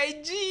 Daniel is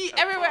my G.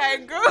 Everywhere I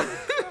go,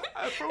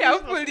 you're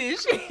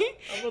foolish.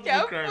 I'm not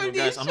even crying,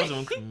 guys. I'm not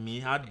even me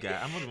hard guy.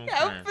 I'm not even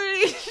crying.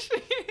 Foolish.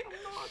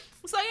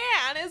 So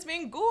and it's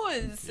been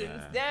good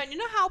since then. You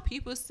know how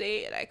people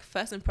say like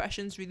first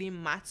impressions really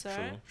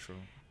matter? True.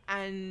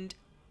 And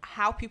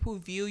how people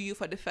view you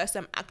for the first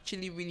time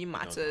actually really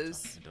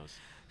matters. It does.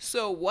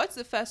 So what's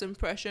the first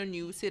impression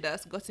you say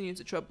that's gotten you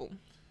into trouble?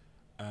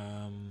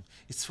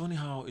 It's funny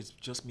how it's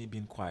just me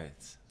being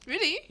quiet.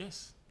 Really?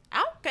 Yes.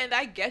 How can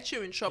that get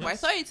you in trouble?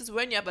 Yes. I thought it is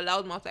when you have a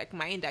loud mouth like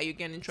mine that you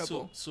get in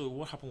trouble. So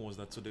what happened was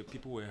that the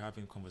people were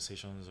having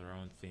conversations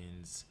around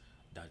things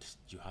that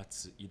you had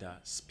to either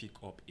speak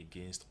up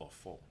against or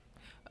for.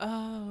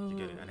 Oh, you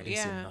get it? And I didn't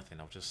say nothing.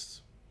 I was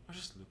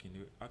just looking.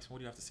 You asked me, what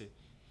do you have to say?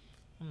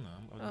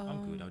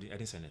 I'm good. I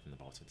didn't say anything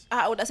about it.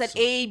 I would have said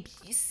A,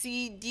 B,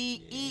 C,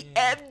 D, E,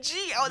 F,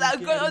 G. I would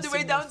have gone all the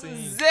way down to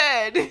Z.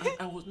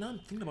 I was now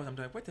thinking about it. I'm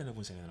like, why didn't I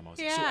even say anything about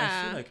it? So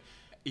I feel like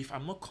if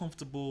I'm not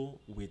comfortable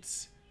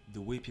with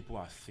the way people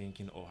are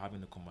thinking or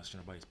having a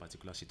conversation about a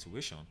particular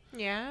situation,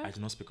 I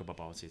do not speak up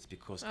about it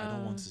because I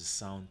don't want to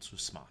sound too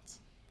smart.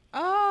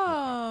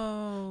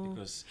 Oh,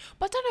 because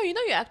but I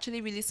know you're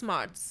actually really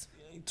smart.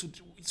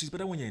 It's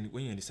better when you're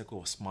in the circle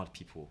of smart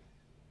people.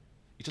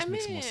 It just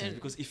makes more sense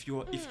because if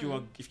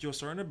you're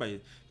surrounded by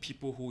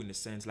people who, in a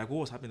sense, like what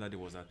was happening that day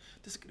was that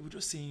we're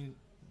just saying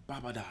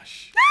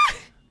Babadash,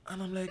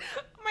 and I'm like,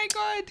 oh my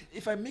God!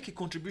 If I make a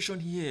contribution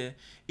here,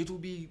 it'll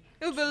be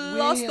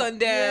lost on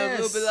them. Yes.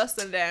 It'll be lost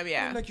on them.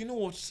 Yeah. I'm like, you know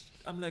what?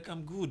 I'm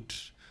good,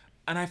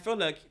 and I felt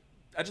like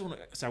I just want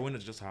to. So I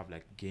wanted to just have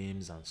like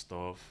games and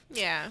stuff.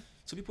 Yeah.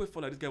 So people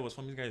feel like this guy was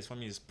forming. This guy is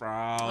forming. Is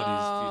proud.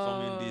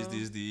 He's forming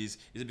this.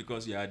 Is it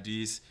because you are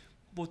this?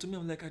 But to me,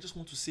 I'm like, I just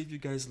want to save you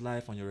guys'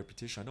 life and your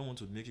reputation. I don't want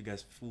to make you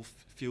guys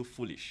feel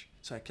foolish.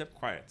 So I kept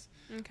quiet.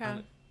 Okay.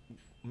 And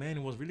man,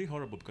 it was really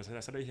horrible because I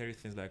started hearing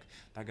things like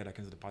that guy that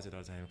came to the party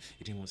all the time.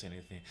 He didn't want to say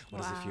anything.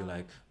 What does it feel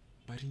like?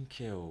 But I didn't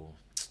care. Well,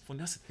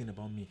 that's the thing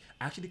about me.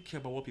 I actually care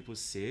about what people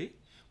say,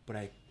 but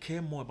I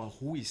care more about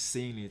who is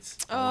saying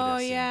it. Oh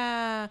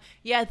yeah,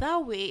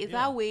 that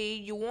way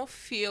you won't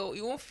feel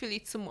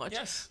it too much.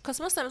 Yes. Because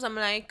most times I'm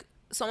like,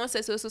 someone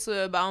says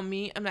so about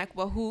me. I'm like,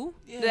 well, who?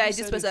 Yeah, like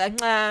this person, like,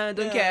 nah,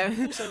 don't care.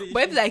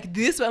 But if like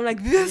this, I'm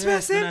like this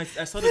person, I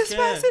this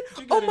care. person.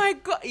 Oh my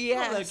god,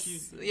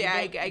 yes. Like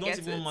I get it. Don't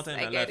even matter in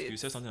my life. You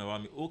say something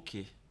about me,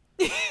 okay.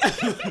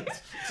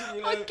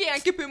 Okay,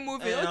 and keep it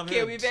moving.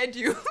 Okay, we've heard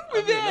you.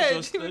 We've heard.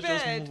 Let's just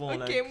move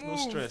on. Okay, like, move.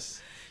 No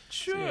stress.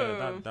 Sure. So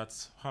yeah,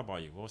 that's how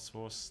about you? What's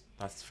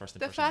that's first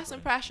impression? The first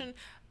impression,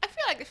 I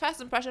feel like the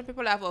first impression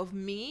people have of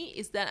me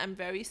is that I'm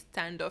very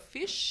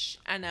standoffish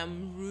and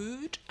I'm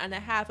rude and I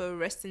have a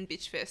resting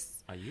bitch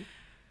face. Are you?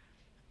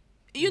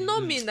 You know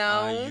me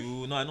now. Are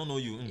you? No, I don't know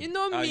you. You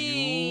know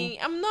me.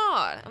 I'm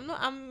not.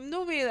 I'm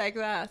no way like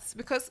that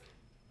because.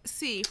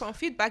 See, from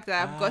feedback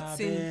that I've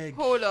gotten,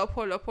 hold up.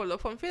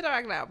 From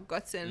feedback that I've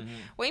gotten,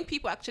 when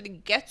people actually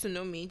get to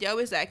know me, they're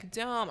always like,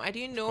 damn, I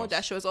didn't know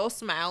that she was all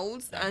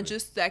smiles and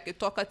just like a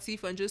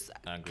talkative and just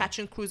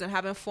catching cruise and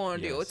having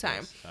fun the whole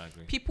time.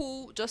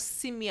 People just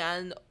see me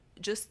and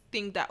just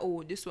think that,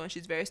 oh, this one,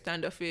 she's very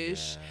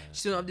standoffish.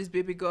 She's one of these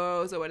baby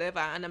girls or whatever.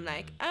 And I'm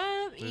like,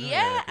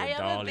 yeah, I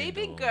am a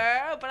baby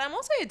girl, but I'm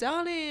also a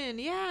darling.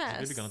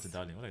 Yes. Baby girl, not a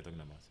darling. What are you talking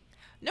about?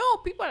 No,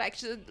 people are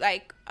actually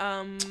like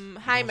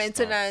high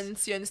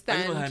maintenance. You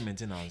understand? Are you not high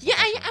maintenance? Yeah,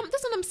 I am.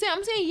 That's what I'm saying.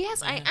 I'm saying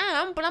yes, I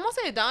am, but I'm also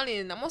a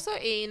darling. I'm also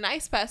a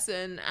nice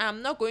person.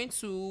 I'm not going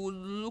to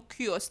look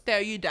you or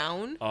stare you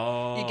down.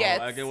 Oh, you get?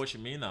 I get what you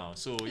mean now.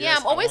 So yeah,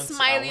 I'm always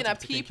smiling at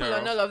people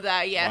and all of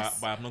that. Yes,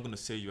 but I'm not going to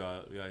say you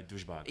are a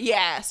douchebag.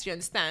 Yes, you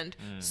understand.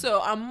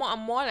 So I'm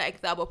more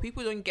like that, but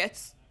people don't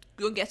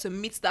get to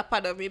meet that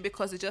part of me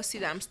because they just see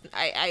that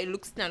I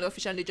look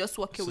standoffish and they just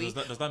walk away.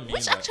 Does that mean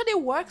which actually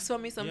works for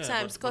me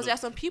sometimes because there are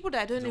some people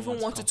that I don't even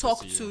want to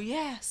talk to.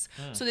 Yes.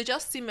 So they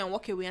just see me and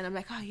walk away and I'm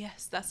like, oh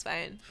yes, that's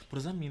fine. But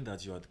does that mean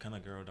that you are the kind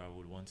of girl that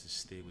would want to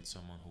stay with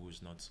someone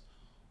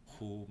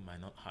who might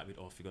not have it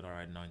all figured out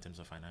right now in terms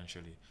of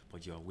financially,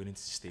 but you are willing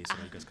to stay so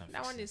that you guys can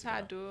that fix one it is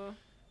hard though.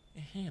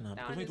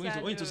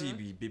 When you say you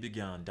be baby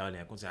girl and darling,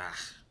 I can say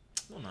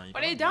no,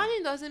 but a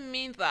darling doesn't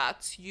mean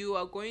that you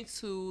are going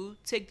to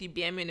take the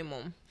bare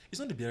minimum. It's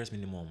not the barest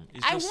minimum.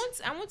 I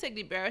won't take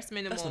the barest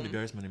minimum. That's not the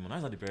barest minimum.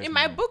 That's not the barest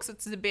minimum. In my books,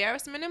 it's the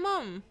barest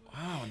minimum.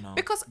 Wow, no.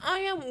 Because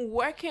I'm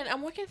working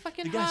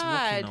fucking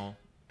hard. Working now.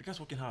 The guy's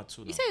working hard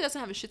too. You said he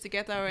doesn't have a shit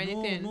together or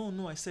anything.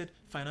 No. I said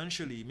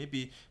financially,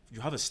 maybe you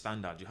have a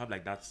standard. You have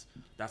like that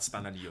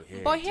standard in your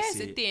head. But here's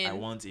the thing. I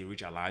want a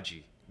rich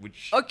alaji.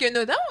 Okay,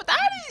 no, that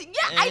is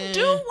I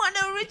do want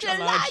a rich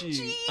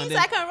alaji. So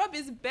I can rub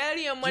his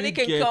belly and money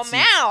can come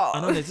out.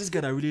 I know there's this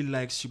guy that really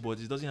likes you, but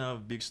he doesn't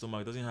have big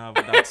stomach. Doesn't have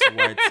that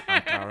white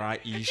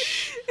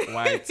Ankara-ish,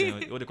 white,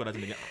 what they call that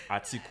again?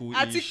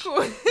 Article-ish.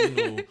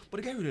 But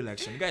the guy really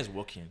likes you. The guy is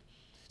working.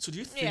 So do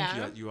you think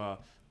you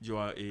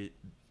are a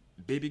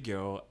baby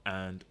girl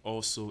and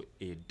also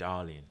a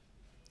darling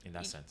in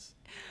that sense?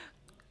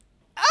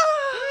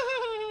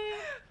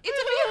 It's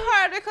a bit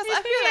hard because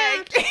I feel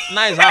like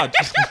nice hard.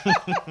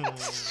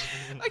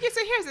 Okay,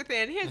 so here's the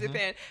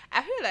thing.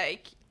 I feel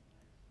like,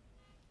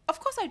 of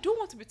course, I do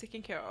want to be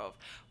taken care of,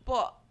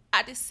 but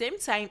at the same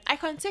time, I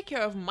can take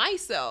care of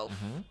myself.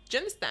 Do you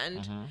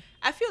understand?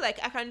 I feel like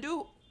I can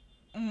do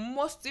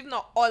most, if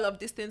not all, of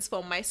these things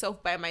for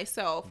myself by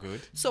myself. Good.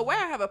 So where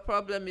I have a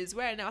problem is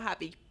where I now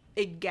have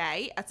a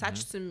guy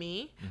attached to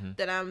me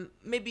that I'm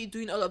maybe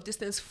doing all of these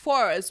things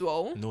for as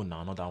well. No,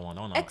 not that one.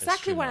 No,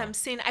 exactly what I'm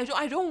saying.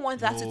 I don't want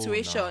that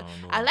situation.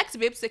 No. I like to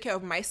be able to take care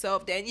of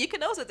myself. Then you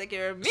can also take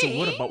care of me. So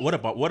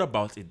what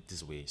about it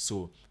this way?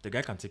 So the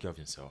guy can take care of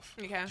himself.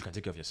 Okay. You can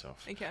take care of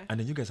yourself. Okay. And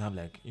then you guys have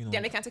like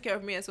Then they can take care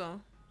of me as well.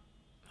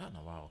 I don't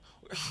know. Wow.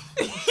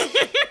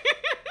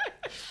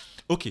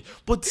 Okay,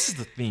 but this is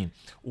the thing.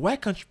 Why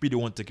can't you be the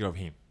one to take care of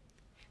him?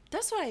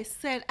 That's what I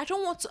said. I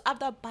don't want to have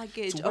that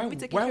baggage of me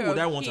taking care of him. Why would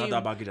I want to have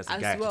that baggage as a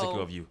guy to take care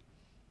of you?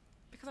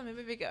 Because I'm a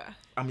baby girl.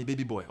 I'm a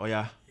baby boy. Oh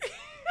yeah.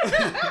 Oh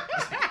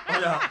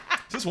yeah.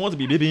 Just want to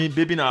be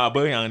baby our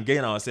boy and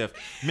getting ourselves.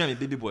 Me, I'm a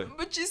baby boy.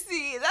 But you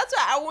see, that's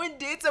why I won't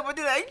date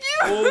somebody like you.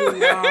 Oh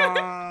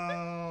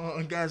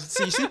wow. Guys,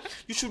 see,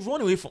 you should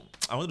run away from.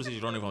 I want to say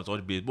you run away from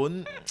third base, but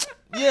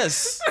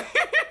yes.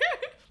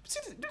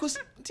 Because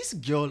this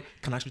girl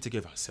can actually take care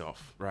of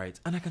herself, right?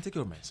 And I can take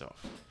care of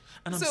myself.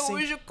 And so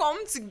we should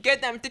come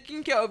together and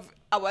taking care of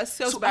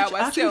ourselves by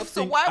ourselves.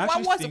 So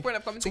what's the point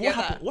of coming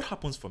together? What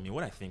happens for me?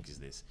 What I think is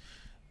this.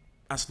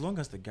 as long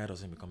as the guy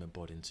doesn't become a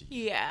burden to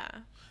you. Yeah.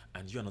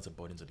 And you are not a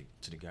burden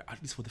to the guy,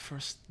 at least for the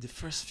first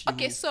few.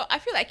 Okay, so I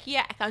feel like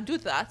I can do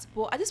that,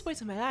 but at this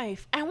point in my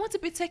life, I want to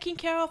be taken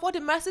care of. What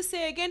the master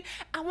say again?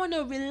 I want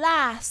to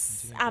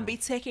relax and be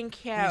taken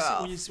care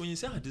of. When you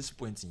say at this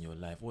point in your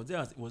life, was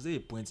there a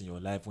point in your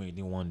life when you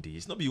didn't want this?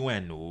 It's not be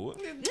when no.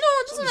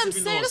 That's what I'm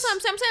saying. That's what I'm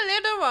saying. I'm saying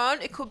later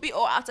on, it could be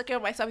I'll take care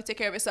of myself. You take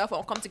care of yourself, and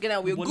we'll come together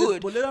and we're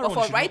good. But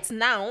for right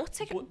now,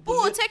 take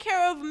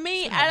care of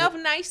me. I love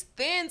nice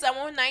things. I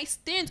want nice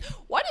things.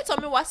 What did you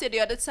tell me? What I said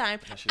the other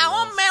time? I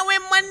want men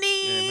with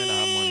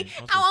money.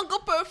 I want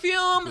good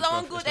perfumes. I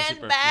want good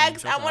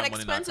handbags. I want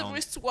expensive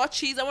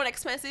wristwatches. I want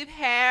expensive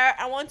hair.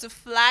 I want to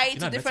fly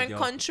to different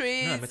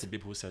countries. I met a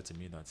babe who said to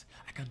me that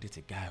I can't date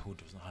a guy who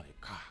does not have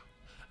a car.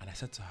 And I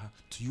said to her,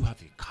 do you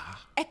have a car?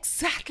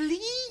 Exactly.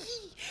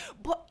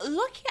 But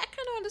lucky, I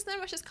kind of understand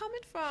where she's coming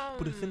from.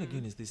 But the thing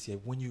again is this here.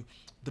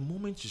 The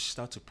moment you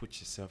start to put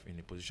yourself in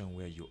a position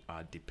where you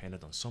are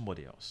dependent on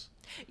somebody else.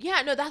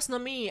 Yeah, no, that's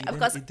not me.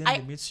 It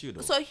limits you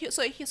though. So here's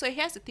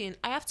the thing.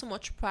 I have too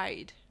much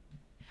pride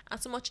and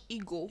so much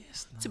ego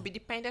to be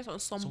dependent on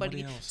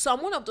somebody else. So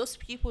I'm one of those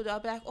people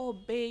that'll be like, oh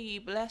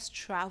babe, let's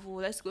travel,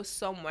 let's go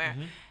somewhere.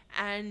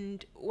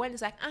 And when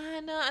it's like,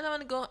 no, I don't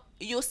want to go,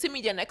 you'll see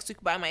me there next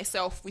week by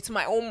myself with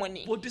my own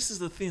money. But this is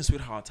the thing,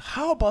 sweetheart.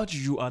 How about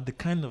you are the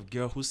kind of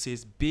girl who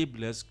says, babe,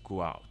 let's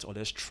go out or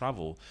let's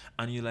travel,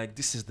 and you're like,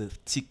 this is the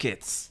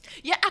tickets.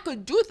 Yeah, I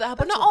could do that,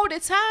 but not all the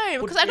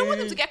time, because I don't want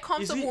them to get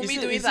comfortable with me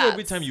doing that.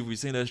 Every time you will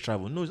say let's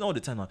travel? No, it's not all the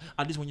time.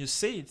 At least when you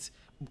say it,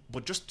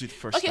 but just do it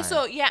first time. Okay,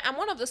 so I'm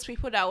one of those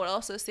people that would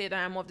also say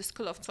that I'm of the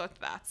school of thought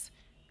that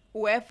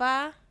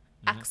whoever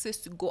asks us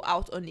to go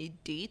out on a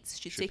date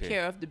should take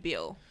care of the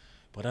bill.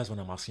 But that's when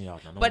I'm asking you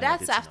out now. But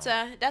that's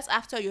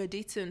after you're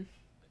dating.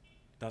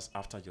 That's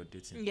after you're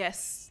dating?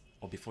 Yes.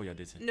 Or before you're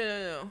dating?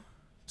 No.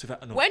 So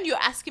when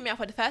you're asking me out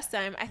for the first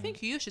time, I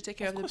think you should take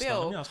care of the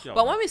bill.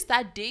 But when we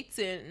start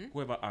dating,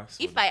 whoever asks,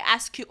 if I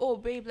ask you, oh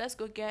babe, let's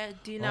go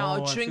get dinner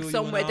or drink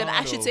somewhere, then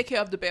I should take care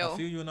of the bill. I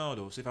feel you now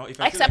though. So if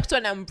except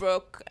when I'm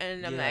broke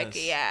and I'm like,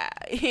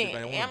 if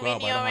I want to go out, but I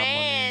don't have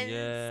money.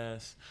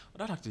 Yes.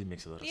 Well, that actually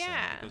makes a lot of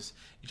sense.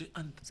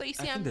 So you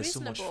see, I think there's so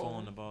much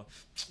fun about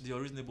the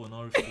reasonable and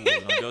not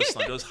full.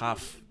 Not just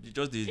half.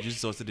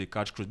 Just also the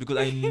catch cruise, because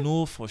I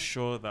know for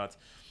sure that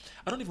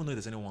I don't even know if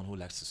there's anyone who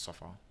likes to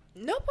suffer.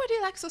 Nobody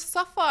likes to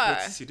suffer.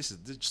 But see, this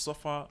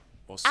suffer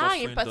or suffering. I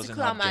in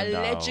particular am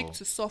allergic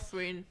to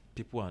suffering.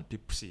 People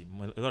see,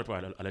 a lot of people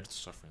are allergic to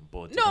suffering,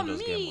 but no,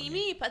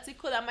 me in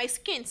particular, my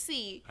skin.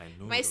 See,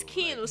 my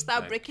skin will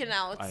start breaking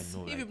out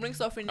if you bring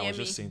suffering near me. I was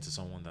just saying to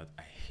someone that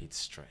I hate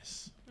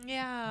stress.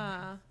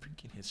 Yeah.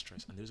 Freaking hate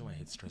stress, and the reason why I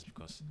hate stress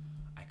because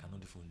I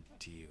cannot even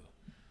deal.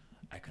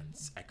 I can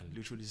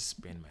literally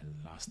spend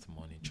my last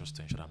money just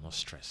to ensure I'm not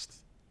stressed.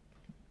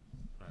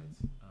 Right,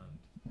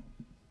 and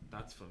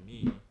that for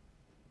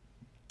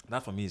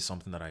me is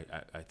something that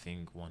I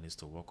think one needs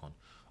to work on.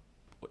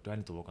 What do I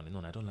need to work on it? No,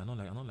 I don't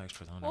like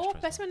stress.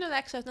 Person don't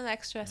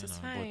like stress. It's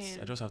fine.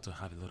 But I just have to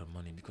have a lot of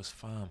money because,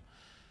 fam,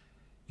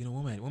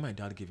 when my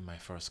dad gave me my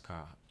first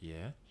car,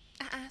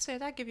 so your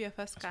dad gave you a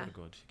first car? I swear to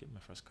God, he gave me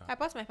my first car. I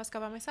bought my first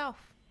car by myself.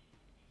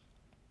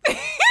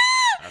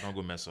 I don't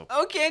go mess up.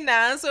 Okay,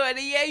 now, so I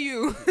hear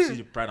you. See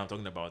the pride I'm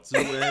talking about. So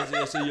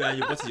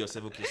you bought it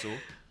yourself, okay, so...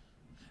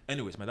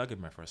 Anyways, my dad gave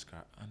me my first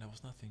car, and I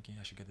was not thinking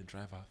I should get the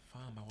driver.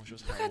 Fam, I was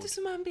just... Look at this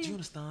man being. Do you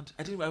understand?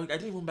 I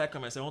didn't even buy a car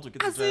myself. I want to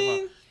get the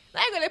driver.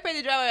 Now you're going to pay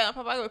the driver, and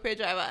Papa going to pay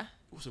the driver.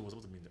 Also, I was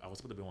supposed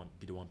to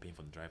be the one paying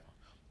for the driver.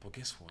 But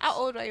guess what? How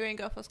old were you when you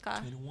got first car?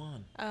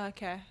 21. Oh,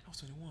 okay. I was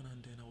 21,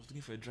 and then I was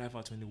looking for a driver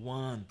at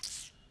 21.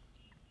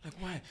 Like,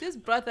 why? This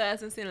brother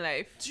hasn't seen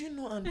life. Do you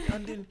know? And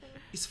then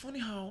it's funny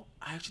how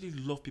I actually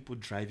love people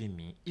driving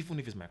me, even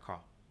if it's my car.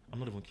 I'm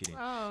not even kidding.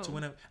 Oh. So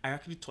when I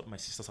actually taught my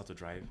sisters how to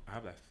drive, I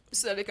have like...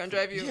 So they can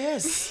drive you?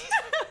 Yes!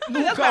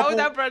 That's my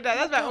older brother.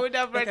 I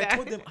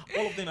told them,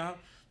 all of them, I have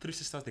 3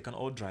 sisters, they can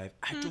all drive.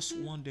 I just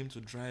want them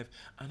to drive,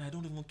 and I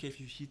don't even care if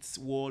you hit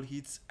wall,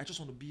 I just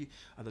want to be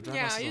at the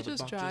driver's side. Yeah, you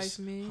just drive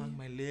me. Hang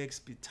my legs,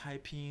 be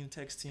typing,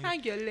 texting.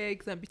 Hang your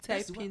legs and be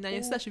typing, and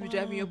your sister should be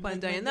driving you up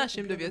and down. You're not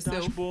ashamed of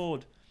yourself.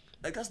 Dashboard.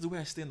 Like, that's the way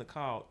I stay in the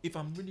car, if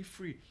I'm really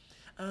free.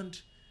 And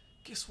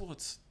guess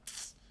what?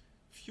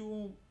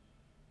 Few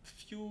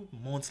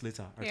months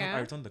later, I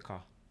returned the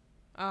car.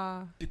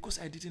 Because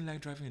I didn't like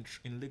driving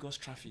in Lagos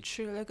traffic.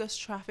 True, Lagos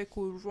traffic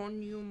will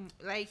run you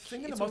like.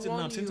 Thinking about it now,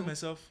 I'm saying to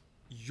myself,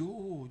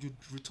 you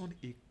returned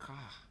a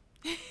car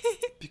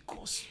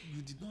because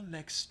you did not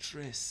like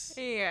stress.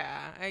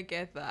 Yeah, I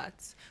get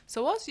that.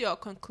 So, what's your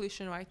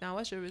conclusion right now?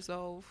 What's your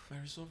resolve? My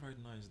resolve right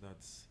now is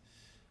that,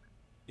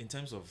 in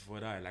terms of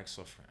whether I like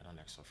suffering, I don't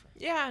like suffering.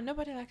 Yeah,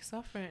 nobody likes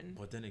suffering.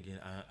 But then again,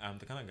 I'm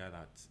the kind of guy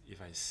that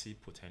if I see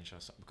potential,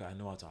 because I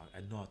know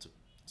how to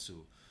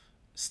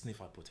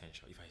sniff out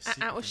potential. If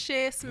I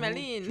see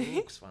smelling.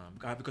 Jokes,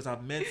 fam. Because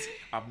I've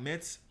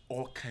met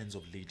all kinds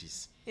of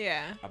ladies.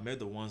 Yeah. I've met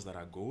the ones that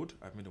are gold.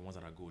 I've met the ones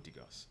that are gold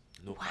diggers.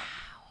 No. Wow.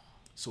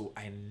 So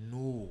I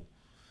know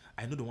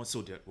the ones.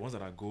 So the ones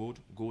that are gold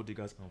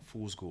diggers, and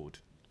fool's gold.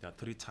 There are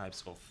 3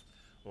 types of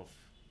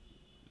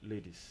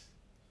ladies,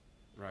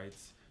 right?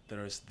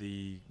 There's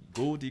the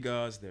gold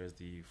diggers, there's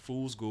the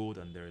fool's gold,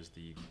 and there's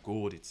the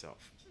gold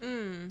itself.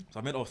 So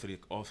I met all three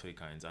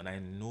kinds, and I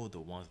know the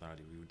ones that are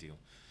the real deal.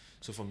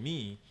 So for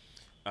me,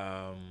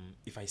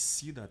 if I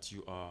see that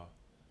you are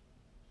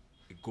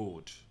a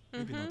gold,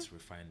 maybe not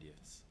refined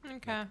yet,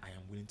 Okay. I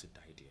am willing to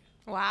die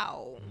there.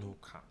 Wow. No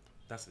cap.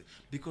 That's it.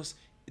 Because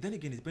then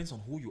again, it depends on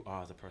who you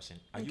are as a person.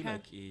 Are you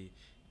like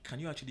can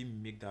you actually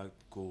make that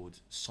gold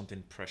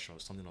something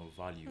precious, something of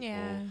value?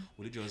 Yeah. Or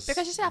will it just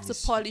Because you still have to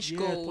polish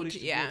gold. Polish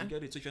the Yeah. gold, you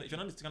get it. So if you're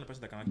not the kind of person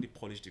that can actually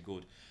polish the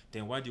gold,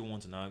 then why do you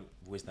want to now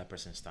waste that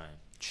person's time?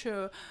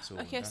 True. So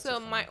okay,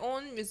 so my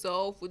own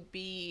resolve would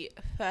be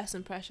first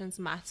impressions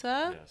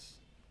matter. Yes.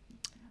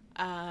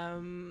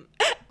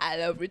 I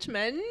love rich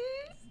men.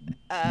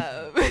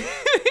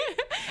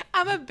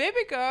 I'm a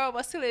baby girl,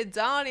 but still a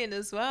darling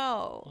as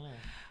well.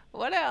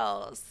 What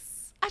else?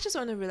 I just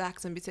want to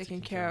relax and be taken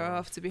care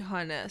of, to be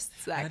honest.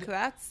 Like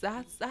that's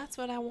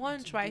what I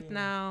want right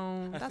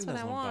now. That's what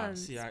I want. Bad.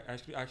 See, I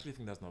actually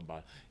think that's not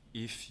bad.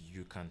 If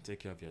you can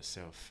take care of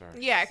yourself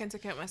first. Yeah, I can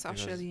take care of myself,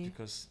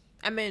 because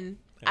I mean,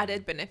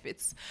 added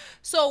benefits.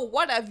 So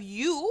what have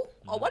you,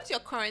 or what is your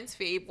current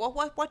fave?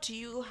 What do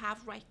you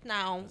have right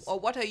now? Or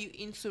what are you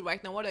into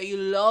right now? What are you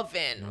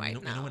loving right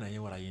now? You know when I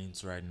hear what I'm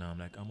into right now, I'm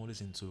like, I'm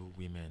always into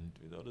women.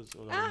 That's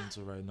what I'm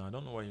into right now. I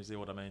don't know why you say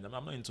what I'm into.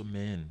 I'm not into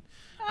men.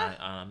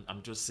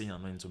 I'm just saying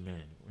I'm not into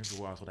men. When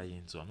people ask what are you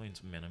into, I'm not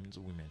into men, I'm into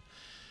women.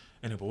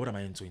 Anyway, but what am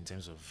I into in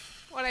terms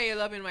of... What are you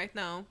loving right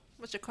now?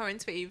 What's your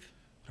current fave?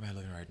 What am I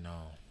loving right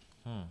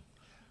now?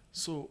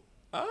 So,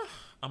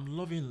 I'm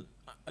loving...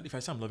 If I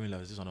say I'm loving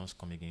love, this one else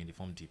coming again in the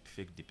form deep,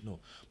 fake deep. No,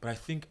 but I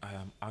think I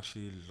am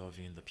actually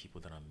loving the people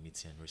that I'm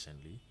meeting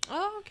recently.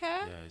 Oh,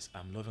 okay. Yes,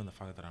 I'm loving the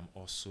fact that I'm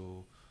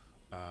also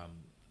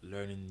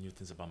learning new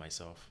things about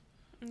myself.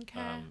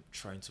 Okay.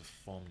 Trying to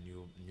form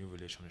new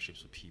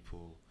relationships with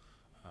people.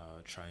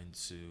 Trying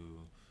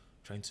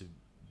to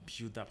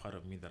build that part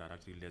of me that I'd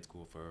actually let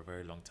go for a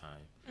very long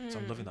time. So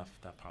I'm loving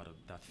that part of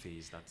that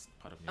phase. That's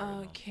part of me.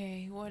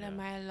 Okay, right what am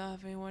I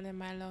loving? What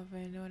am I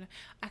loving?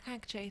 I can't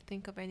actually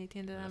think of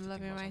anything that I'm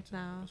loving right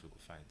now. We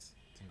could fight.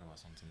 Think about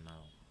something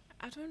now.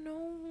 I don't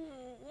know.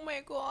 Oh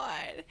my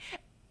god.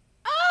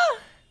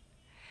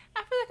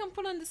 I feel like I'm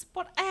put on the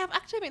spot. I have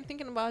actually been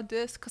thinking about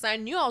this because I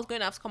knew I was going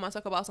to have to come and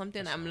talk about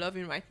something I'm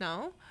loving right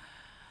now.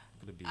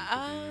 Could it be?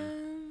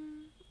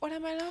 What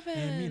am I loving?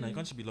 Hey, me, now you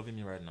can't be loving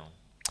me right now.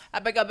 I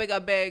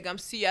beg. I'm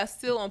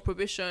still on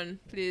probation,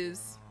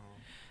 please. Wow.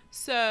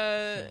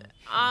 So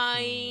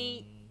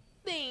I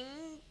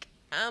think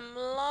I'm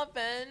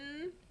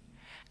loving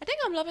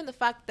the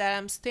fact that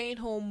I'm staying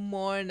home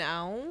more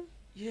now.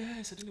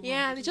 Yes, I didn't.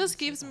 Yeah, and it just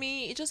gives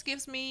me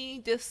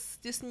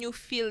this new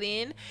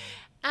feeling,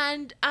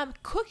 and I'm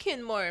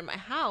cooking more in my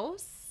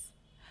house.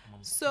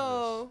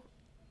 So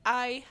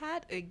I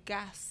had a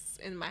gas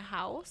in my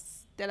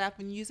house that I've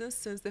been using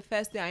since the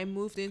first day I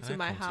moved into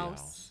my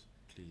house.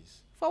 Please.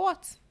 For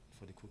what?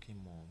 For the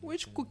cooking more.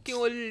 Which cooking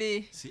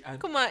only? See,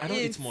 come on, I don't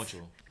eat much.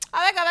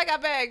 I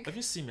beg. Have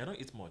you seen me? I don't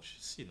eat much.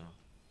 See now.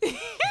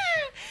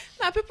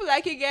 Now people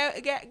like you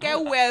get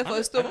well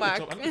for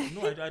stomach.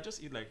 I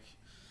just eat like.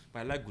 But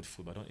I like good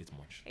food, but I don't eat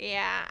much.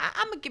 Yeah,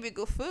 I'm gonna give you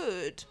good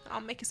food.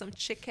 I'll make you some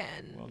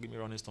chicken. Well, give me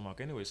a running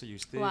stomach anyway, so you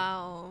stay.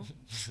 Wow.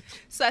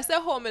 So I stay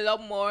home a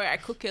lot more. I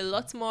cook a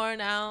lot more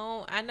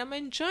now, and I'm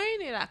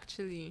enjoying it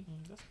actually.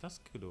 That's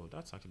good though.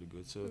 That's actually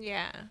good. So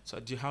yeah. So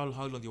how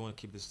long do you want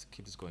to keep this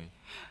going?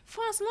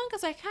 For as long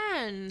as I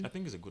can. I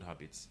think it's a good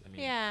habit. I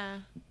mean.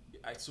 Yeah.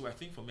 I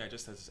think for me, I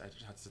just had to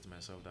say to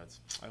myself that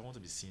I want to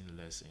be seen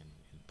less in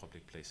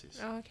public places.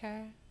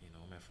 Okay. You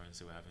know, my friends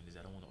say we're having this.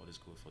 I don't want to always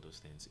go for those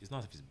things. It's not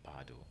as if it's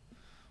bad though,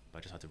 but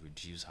I just had to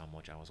reduce how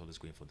much I was always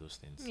going for those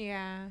things.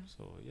 Yeah.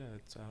 So yeah,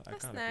 that's I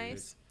kind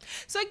nice.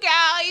 So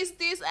guys,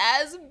 this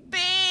has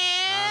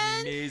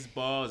been Gbas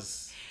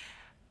Gbos.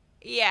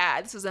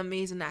 Yeah, this was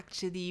amazing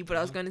actually. But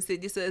I was gonna say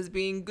this has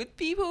been good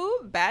people,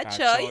 bad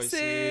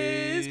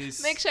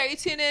choices. Make sure you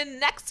tune in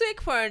next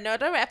week for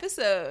another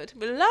episode.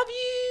 We love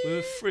you.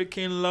 We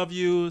freaking love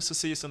you. So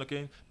see you soon,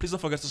 okay? Please don't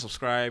forget to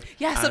subscribe.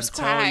 Yeah,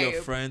 subscribe. And tell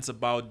your friends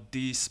about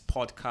this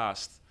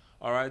podcast.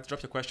 All right,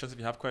 drop your questions if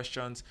you have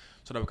questions,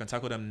 so that we can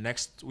tackle them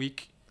next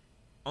week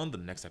on the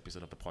next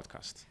episode of the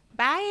podcast.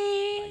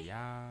 Bye.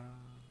 Bye.